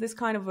this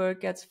kind of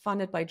work gets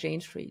funded by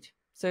Jane Street.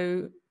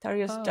 So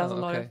Tarides does a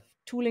lot of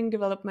tooling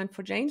development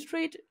for Jane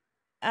Street,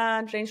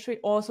 and Jane Street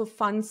also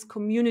funds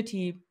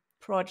community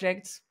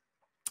projects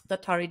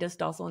that Tarides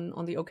does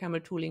on the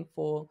OCaml tooling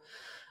for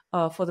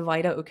the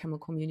wider OCaml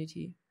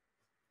community.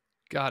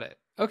 Got it.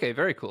 Okay,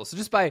 very cool. So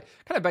just by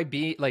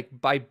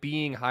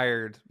being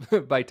hired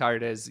by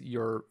Tarides,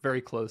 you're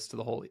very close to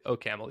the whole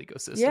OCaml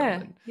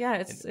ecosystem. Yeah,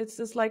 it's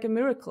just like a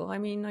miracle. I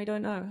mean, I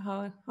don't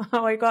know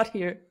how I got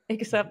here,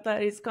 except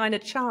that it's kind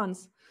of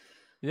chance.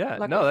 Yeah,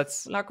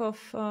 lack of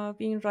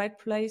being in the right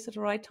place at the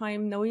right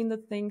time, knowing the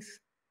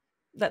things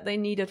that they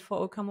needed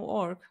for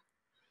OCaml.org.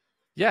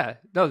 Yeah,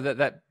 no,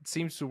 that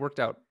seems to have worked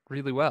out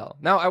really well.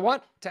 Now, I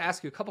want to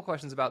ask you a couple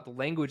questions about the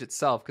language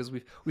itself, because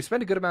we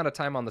spent a good amount of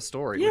time on the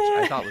story, which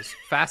I thought was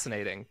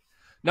fascinating.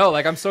 No,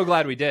 like, I'm so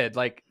glad we did.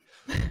 Like,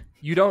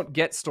 you don't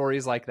get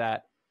stories like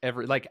that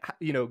ever. Like,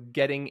 you know,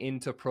 getting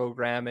into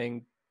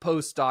programming,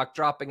 postdoc,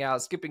 dropping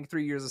out, skipping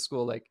 3 years of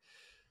school, like,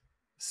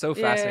 so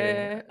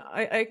fascinating.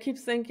 Yeah, I keep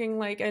thinking,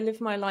 like, I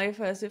live my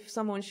life as if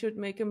someone should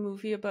make a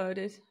movie about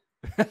it.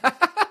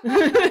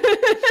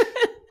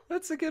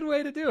 That's a good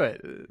way to do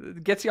it.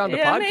 It gets you on the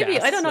podcast. Yeah, maybe.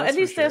 I don't know. At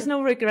least there's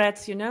no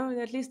regrets, you know?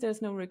 At least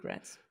there's no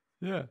regrets.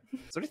 Yeah. So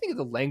what do you think of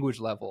the language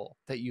level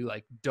that you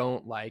like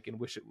don't like and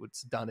wish it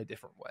was done a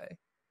different way?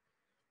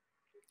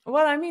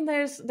 Well, I mean,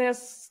 there's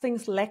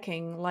things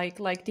lacking, like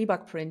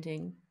debug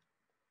printing.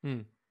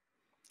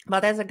 But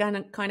there's a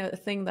kind of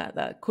thing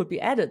that could be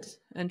added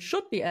and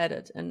should be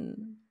added,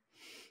 and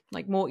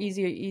like more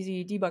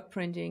easy debug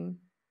printing.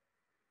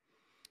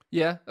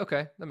 Yeah,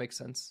 okay, that makes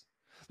sense.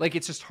 Like,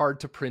 it's just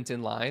hard to print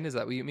in line. Is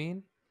that what you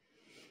mean?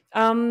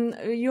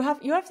 You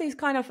have these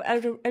kind of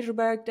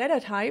algebraic data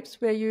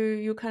types where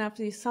you kind of have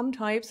these sum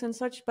types and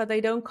such, but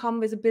they don't come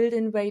with a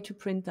built-in way to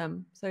print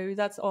them. So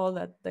that's all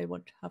that they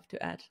would have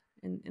to add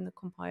in the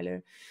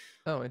compiler.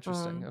 Oh,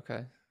 interesting.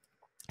 Okay.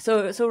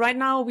 So right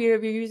now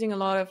we're using a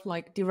lot of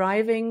like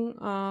deriving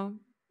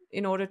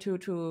in order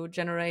to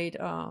generate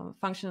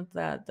functions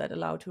that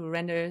allow to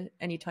render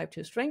any type to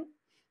a string.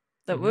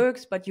 That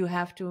works, but you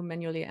have to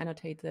manually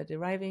annotate the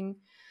deriving.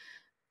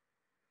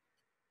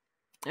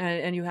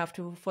 And you have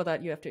to, for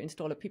that, you have to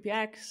install a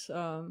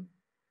PPX.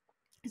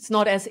 It's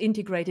not as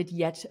integrated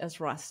yet as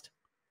Rust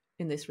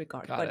in this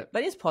regard, but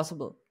it's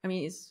possible. I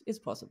mean, it's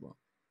possible.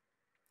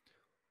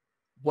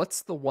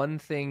 What's the one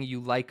thing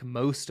you like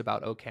most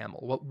about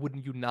OCaml? What would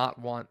you not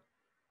want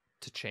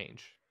to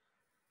change?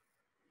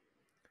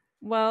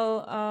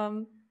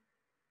 Well,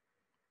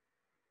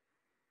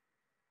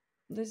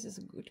 this is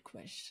a good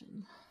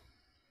question.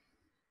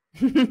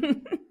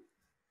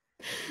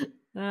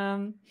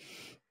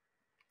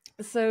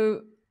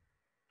 So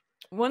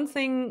one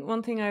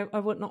thing I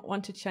would not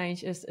want to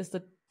change is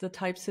the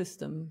type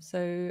system.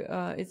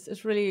 So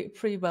it's really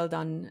pretty well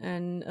done,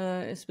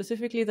 and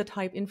specifically the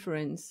type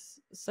inference.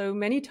 So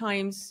many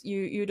times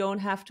you don't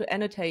have to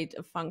annotate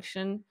a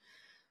function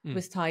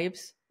with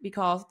types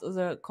because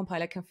the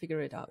compiler can figure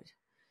it out.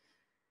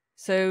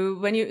 So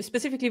when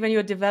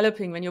you're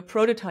developing, when you're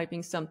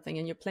prototyping something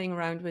and you're playing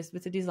around with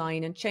the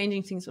design and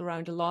changing things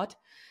around a lot,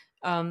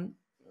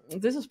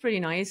 this is pretty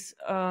nice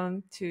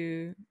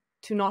to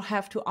not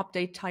have to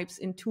update types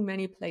in too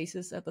many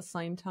places at the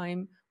same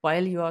time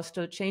while you are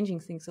still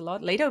changing things a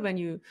lot. Later, when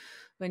you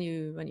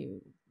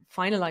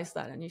finalize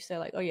that and you say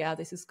like, oh yeah,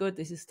 this is good,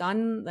 this is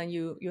done, then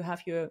you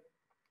have your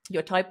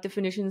type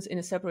definitions in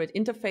a separate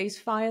interface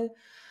file.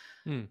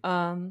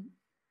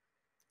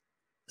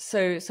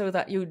 So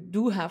that you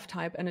do have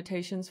type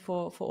annotations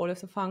for all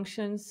of the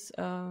functions,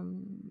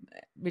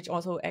 which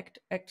also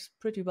acts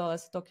pretty well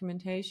as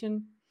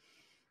documentation.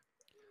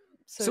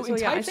 So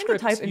yeah, I think the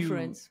type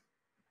inference.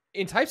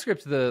 In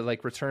TypeScript, the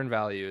like return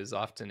value is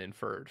often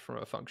inferred from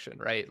a function,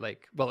 right?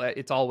 Like, well,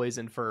 it's always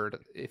inferred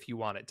if you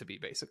want it to be,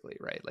 basically,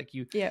 right? Like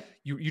you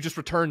just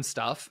return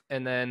stuff,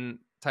 and then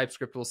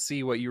TypeScript will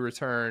see what you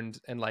returned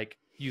and like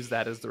use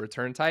that as the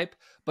return type,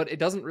 but it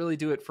doesn't really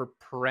do it for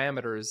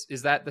parameters.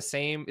 Is that the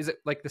same? Is it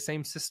like the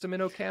same system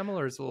in OCaml,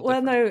 or is it a little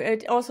different? No,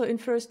 it also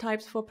infers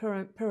types for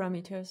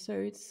parameters, so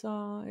it's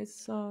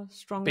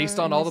stronger. Based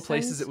on all the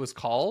places it was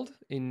called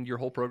in your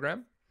whole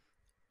program?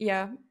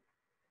 Yeah.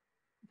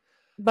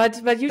 But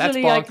usually, that's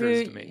like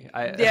bonkers to me.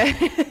 Yeah.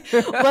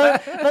 well,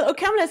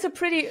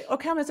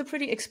 OCaml is a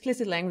pretty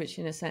explicit language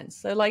in a sense.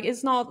 So like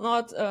it's not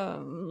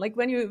like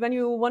when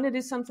you want to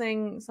do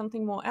something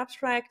more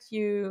abstract,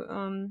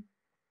 you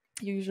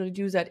usually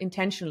do that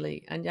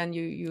intentionally, and then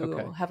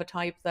you have a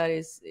type that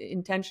is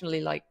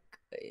intentionally like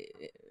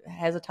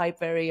has a type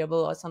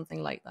variable or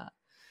something like that.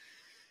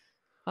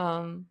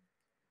 I'm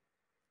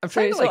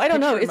trying to like I don't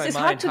know. it's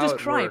hard to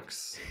describe.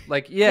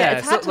 Like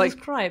it's hard to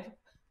describe.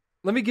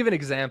 Let me give an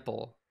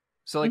example.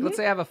 So like let's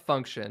say I have a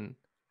function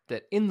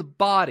that in the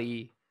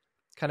body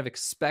kind of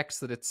expects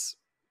that its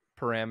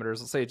parameters,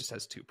 let's say it just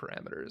has 2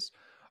 parameters,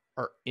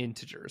 are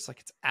integers, like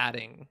it's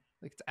adding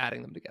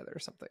them together or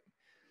something.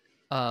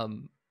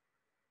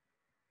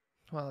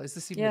 Well, is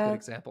this even a good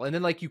example? And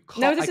then like you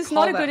call No, this is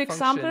not a good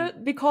example,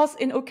 because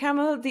in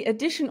OCaml the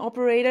addition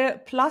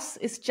operator plus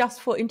is just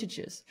for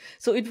integers.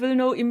 So it will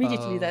know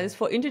immediately that it's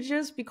for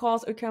integers,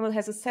 because OCaml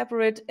has a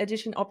separate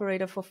addition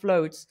operator for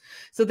floats.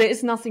 So there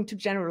is nothing to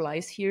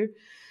generalize here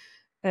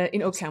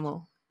in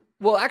OCaml.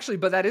 Well, actually,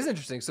 but that is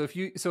interesting. So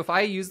if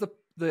I use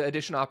the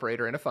addition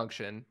operator in a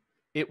function,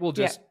 it will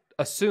just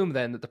assume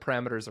then that the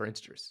parameters are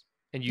integers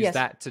and use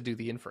that to do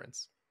the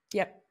inference.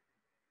 Yep.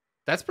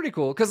 That's pretty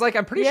cool, because like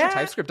I'm pretty sure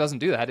TypeScript doesn't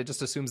do that. It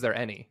just assumes they're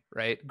any,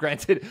 right?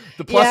 Granted,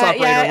 the plus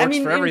operator works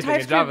for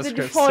everything in JavaScript. The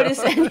default is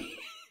any.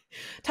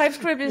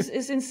 TypeScript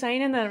is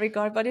insane in that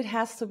regard, but it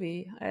has to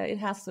be.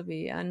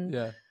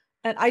 And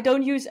I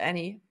don't use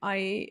any.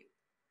 I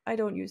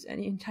don't use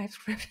any in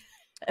TypeScript.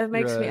 It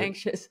makes me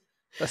anxious.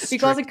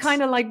 Because it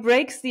kind of like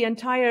breaks the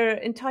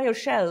entire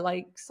shell.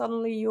 Like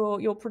suddenly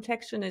your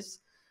protection is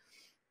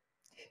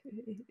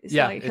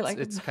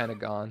it's kind of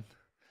gone.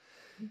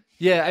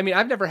 Yeah, I mean,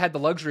 I've never had the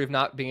luxury of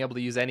not being able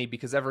to use any,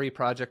 because every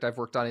project I've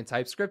worked on in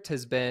TypeScript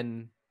has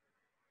been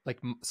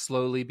like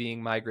slowly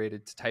being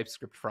migrated to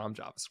TypeScript from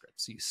JavaScript.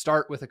 So you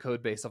start with a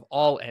code base of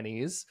all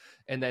any's,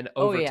 and then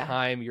over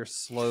time you're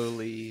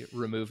slowly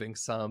removing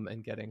some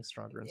and getting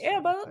stronger and stronger.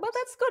 Yeah, but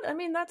that's good. I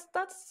mean, that's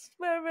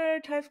where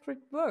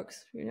TypeScript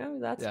works. You know,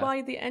 that's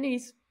why the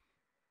any's.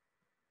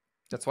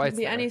 That's why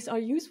the any's are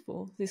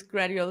useful, this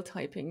gradual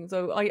typing.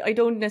 So I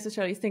don't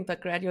necessarily think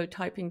that gradual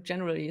typing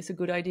generally is a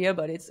good idea,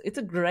 but it's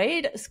a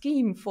great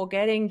scheme for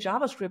getting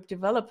JavaScript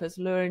developers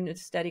learn a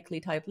statically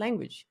typed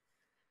language.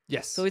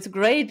 Yes. So it's a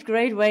great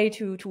way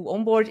to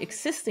onboard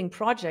existing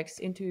projects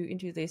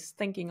into this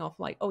thinking of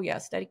like, oh yeah,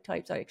 static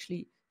types are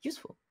actually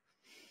useful.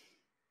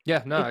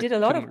 Yeah, no, it did a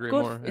lot of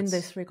good in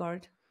this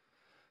regard.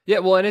 Yeah,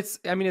 well, and it's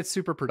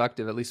super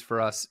productive, at least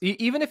for us.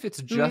 Even if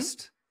it's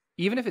just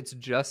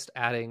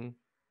adding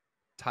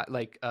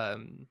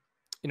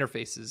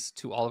interfaces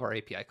to all of our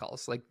API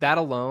calls, like that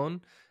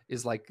alone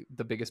is like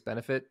the biggest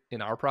benefit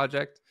in our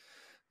project.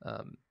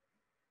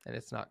 And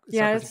it's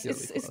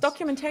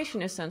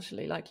documentation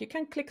essentially. Like you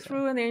can click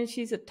through and then you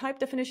see the type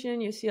definition.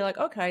 You see like,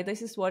 okay,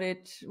 this is what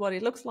it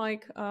looks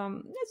like.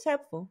 It's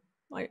helpful.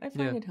 I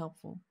find it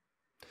helpful.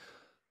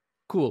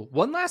 Cool.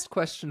 One last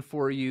question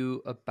for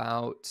you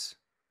about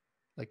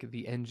like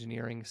the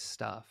engineering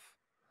stuff.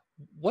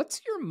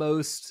 What's your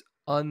most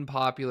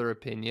unpopular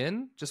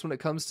opinion just when it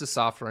comes to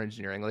software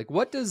engineering? Like,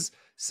 what does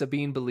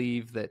Sabine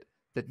believe that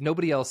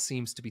nobody else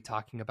seems to be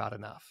talking about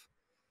enough?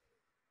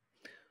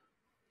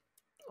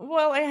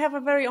 Well, I have a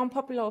very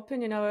unpopular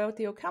opinion about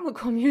the OCaml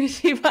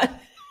community, but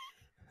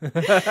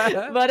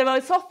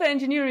about software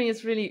engineering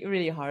is really,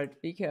 really hard,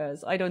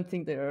 because I don't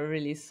think there are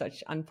really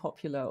such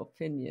unpopular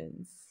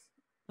opinions.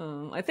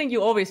 I think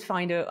you always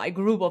find a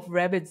group of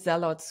rabid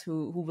zealots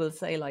who will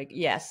say like,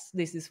 yes,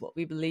 this is what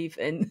we believe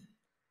in.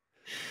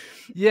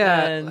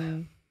 Yeah.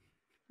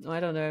 I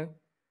don't know.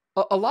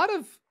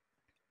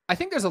 I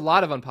think there's a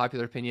lot of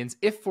unpopular opinions,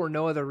 if for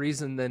no other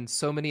reason than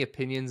so many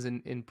opinions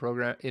in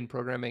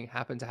programming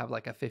happen to have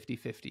like a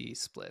 50-50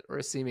 split, or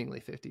a seemingly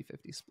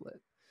 50-50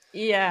 split.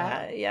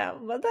 Yeah.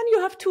 But then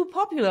you have two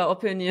popular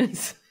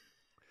opinions.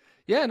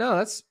 Yeah, no,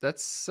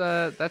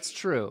 that's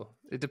true.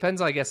 It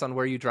depends, I guess, on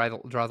where you draw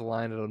the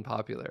line at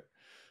unpopular.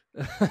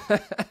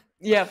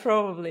 Yeah,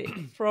 probably.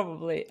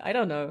 I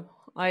don't know.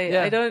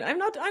 I'm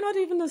not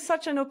even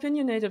such an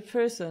opinionated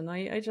person.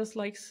 I just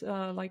like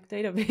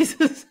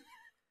databases.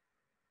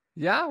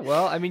 Yeah,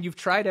 well, I mean, you've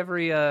tried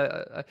every.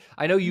 I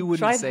know you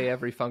wouldn't say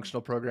every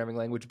functional programming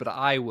language, but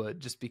I would,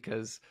 just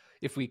because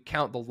if we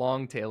count the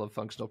long tail of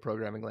functional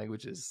programming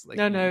languages, like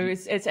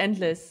it's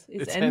endless.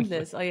 It's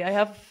endless. I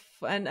have.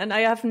 And I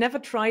have never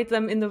tried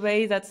them in the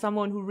way that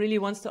someone who really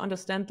wants to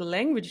understand the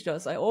language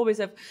does. I always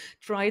have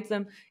tried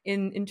them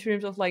in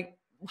terms of like,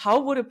 how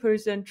would a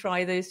person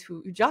try this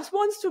who just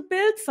wants to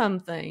build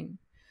something?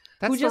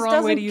 That's the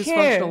wrong way to use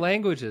functional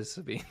languages,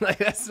 Sabine. Like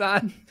that's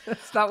not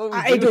what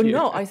we do. I don't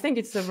know. I think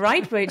it's the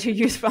right way to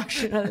use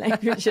functional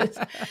languages.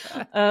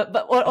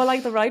 But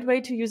like the right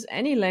way to use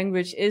any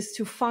language is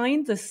to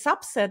find the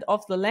subset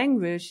of the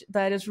language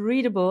that is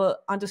readable,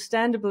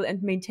 understandable,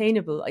 and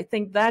maintainable. I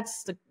think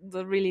that's the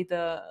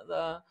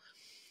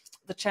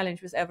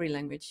challenge with every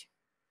language.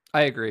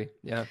 I agree.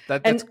 Yeah,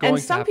 that's going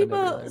to happen in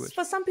every language.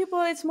 For some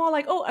people, it's more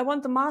like, oh, I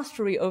want the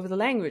mastery over the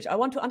language. I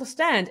want to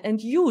understand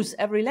and use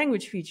every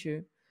language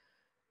feature.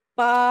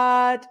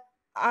 But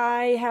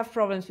I have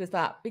problems with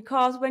that,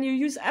 because when you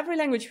use every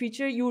language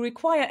feature, you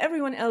require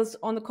everyone else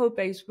on the code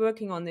base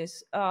working on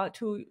this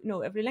to know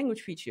every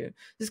language feature.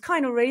 This is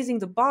kind of raising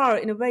the bar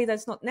in a way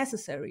that's not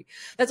necessary.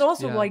 That's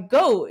also why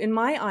Go, in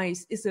my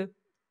eyes, is a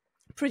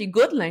pretty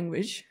good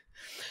language,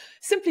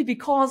 simply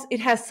because it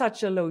has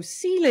such a low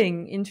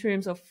ceiling in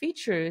terms of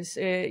features.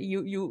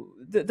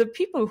 The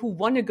people who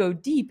want to go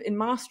deep in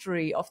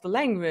mastery of the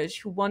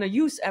language, who want to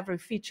use every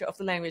feature of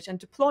the language and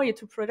deploy it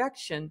to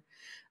production,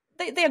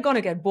 they are going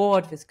to get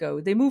bored with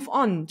Go. They move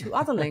on to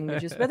other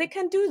languages where they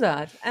can do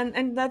that.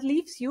 And that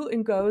leaves you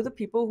in Go the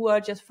people who are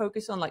just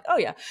focused on like, oh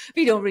yeah,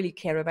 we don't really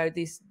care about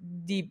these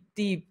deep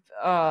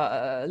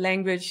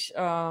language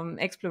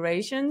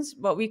explorations,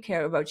 but we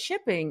care about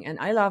shipping. And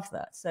I love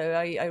that. So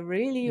I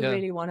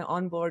really want to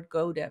onboard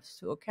Go devs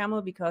to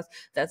OCaml, because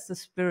that's the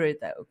spirit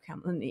that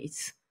OCaml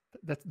needs.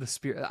 That's the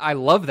spirit. I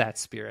love that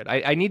spirit.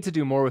 I need to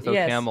do more with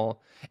OCaml.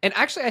 And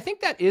actually, I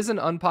think that is an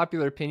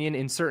unpopular opinion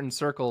in certain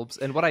circles.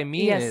 And what I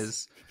mean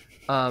is,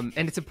 and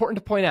it's important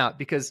to point out,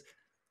 because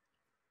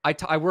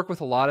I work with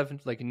a lot of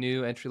like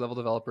new entry-level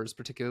developers,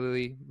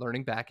 particularly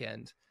learning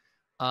backend.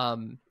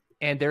 And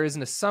there is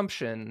an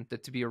assumption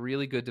that to be a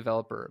really good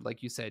developer,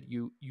 like you said,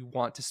 you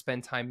want to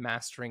spend time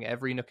mastering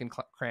every nook and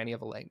cranny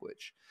of a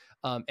language.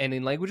 And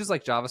in languages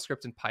like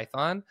JavaScript and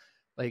Python,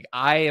 like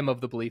I am of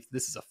the belief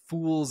this is a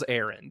fool's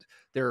errand.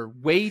 There are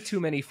way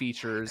too many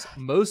features,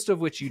 most of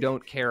which you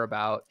don't care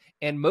about.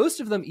 And most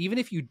of them, even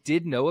if you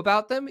did know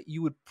about them,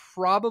 you would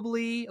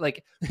probably,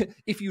 like,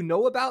 if you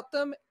know about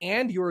them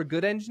and you're a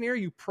good engineer,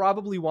 you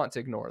probably want to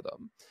ignore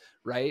them,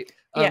 right?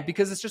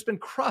 Because it's just been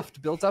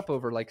cruft built up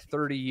over like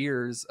 30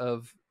 years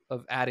of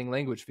adding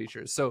language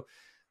features. So,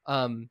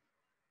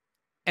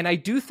 and I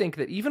do think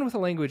that even with a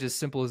language as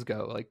simple as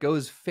Go, like Go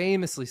is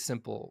famously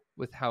simple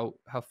with how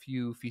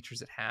few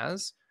features it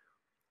has.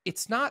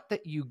 It's not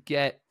that you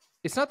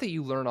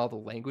learn all the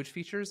language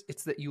features.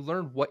 It's that you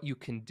learn what you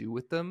can do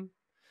with them.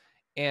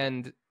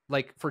 And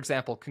like, for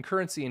example,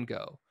 concurrency in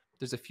Go,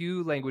 there's a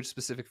few language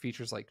specific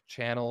features like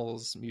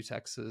channels,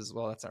 mutexes.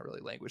 Well, that's not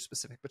really language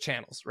specific, but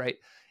channels, right?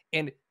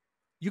 And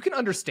you can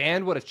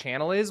understand what a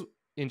channel is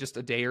in just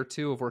a day or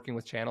two of working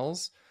with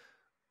channels.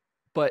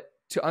 But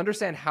to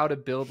understand how to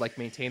build like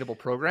maintainable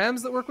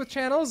programs that work with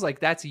channels, like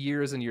that's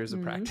years and years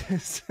of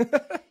practice.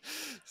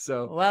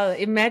 So, well,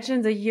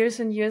 imagine the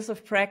years and years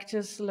of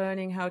practice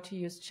learning how to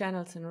use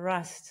channels in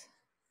Rust.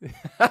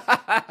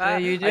 So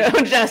you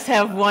don't just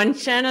have one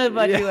channel,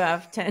 but you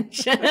have 10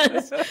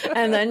 channels,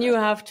 and then you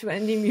have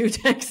 20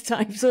 mutex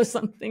types or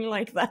something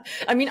like that.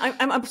 I mean,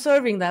 I'm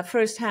observing that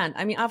firsthand.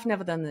 I mean, I've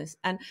never done this,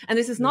 and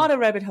this is not a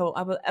rabbit hole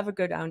I will ever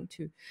go down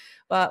to.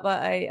 But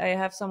I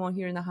have someone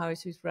here in the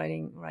house who's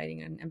writing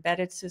an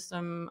embedded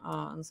system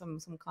on some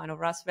kind of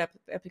Rust web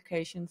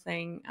application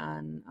thing,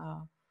 and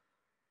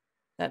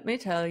let me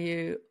tell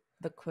you,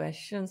 the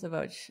questions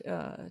about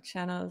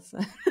channels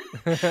and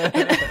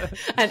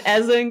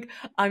async,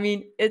 I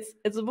mean, it's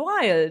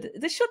wild.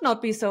 This should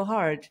not be so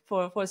hard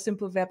for a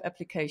simple web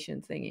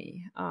application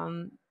thingy.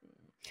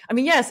 I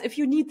mean, yes, if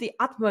you need the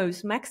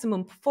utmost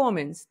maximum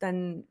performance,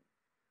 then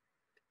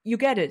you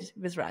get it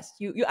with Rust.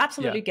 You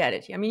absolutely get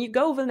it. I mean,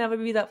 Go will never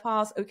be that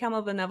fast.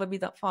 OCaml will never be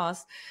that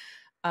fast.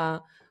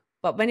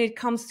 But when it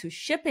comes to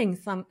shipping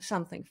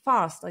something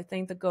fast, I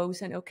think the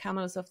Go's and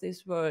OCamls of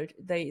this world,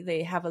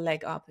 they have a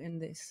leg up in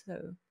this.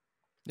 So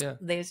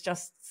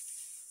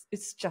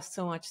it's just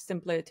so much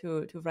simpler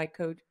to write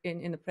code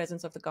in the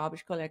presence of the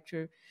garbage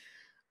collector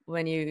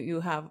when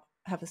you have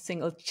a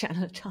single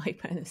channel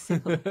type and a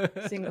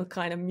single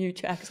kind of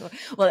mutex,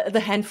 or the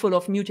handful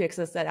of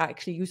mutexes that are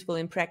actually useful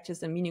in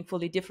practice and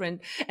meaningfully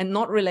different, and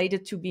not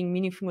related to being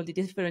meaningfully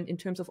different in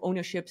terms of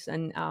ownerships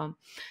and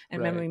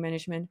memory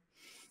management.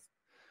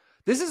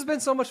 This has been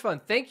so much fun.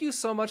 Thank you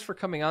so much for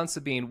coming on,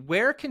 Sabine.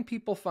 Where can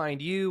people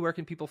find you? Where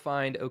can people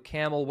find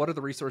OCaml? What are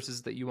the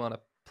resources that you want to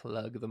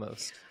plug the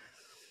most?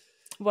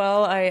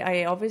 Well,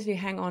 I obviously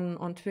hang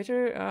on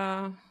Twitter.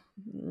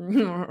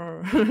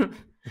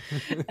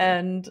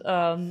 And,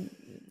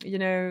 you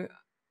know,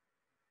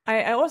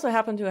 I also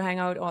happen to hang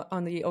out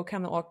on the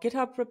OCaml.org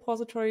GitHub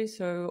repository.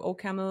 So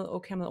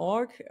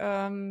OCaml.org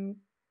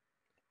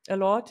a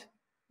lot.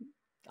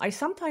 I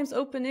sometimes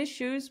open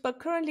issues, but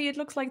currently it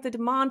looks like the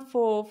demand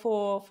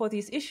for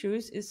these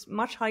issues is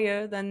much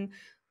higher than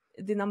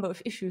the number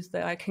of issues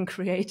that I can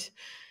create.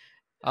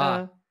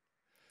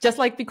 Just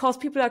like because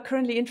people are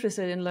currently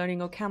interested in learning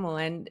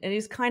OCaml, and it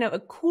is kind of a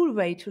cool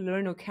way to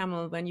learn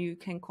OCaml when you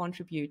can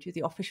contribute to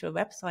the official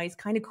website. It's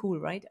kind of cool,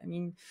 right? I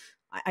mean,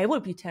 I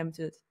would be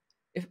tempted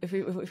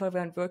if I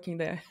weren't working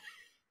there.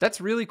 That's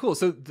really cool.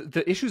 So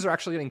the issues are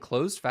actually getting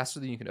closed faster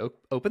than you can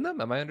open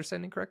them. Am I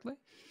understanding correctly?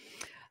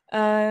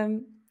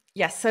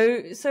 Yes.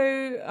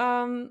 So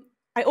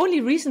I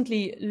only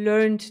recently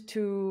learned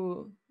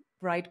to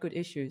write good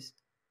issues.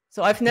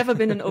 So I've never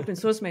been an open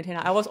source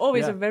maintainer. I was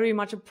always very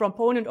much a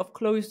proponent of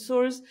closed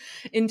source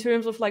in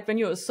terms of like when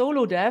you're a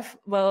solo dev,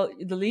 well,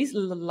 the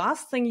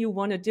last thing you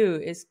want to do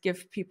is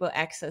give people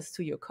access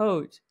to your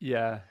code.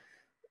 Yeah.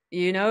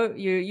 you know,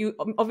 you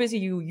obviously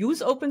you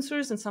use open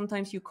source, and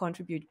sometimes you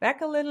contribute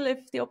back a little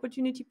if the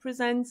opportunity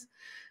presents.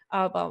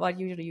 But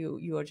usually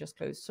you are just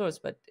closed source.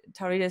 But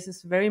Tarides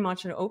is very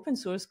much an open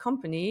source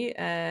company,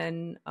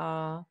 and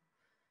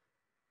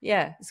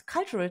yeah, it's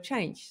cultural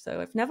change.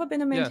 So I've never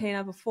been a Yeah.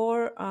 maintainer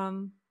before.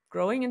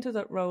 Growing into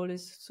that role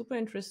is super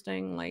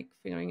interesting. Like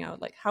figuring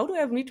out like how do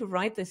I need to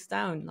write this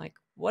down? Like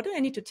what do I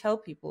need to tell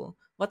people?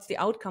 What's the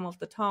outcome of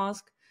the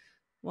task?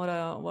 What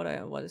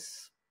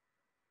is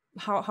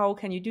how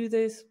can you do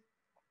this?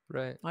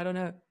 Right. I don't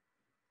know.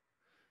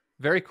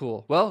 Very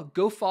cool. Well,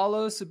 go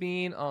follow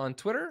Sabine on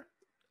Twitter,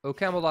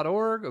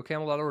 OCaml.org,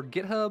 OCaml.org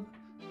GitHub.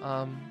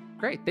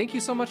 Great. Thank you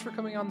so much for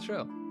coming on the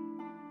show.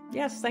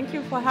 Yes, thank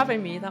you for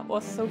having me. That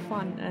was so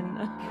fun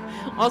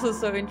and also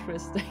so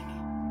interesting.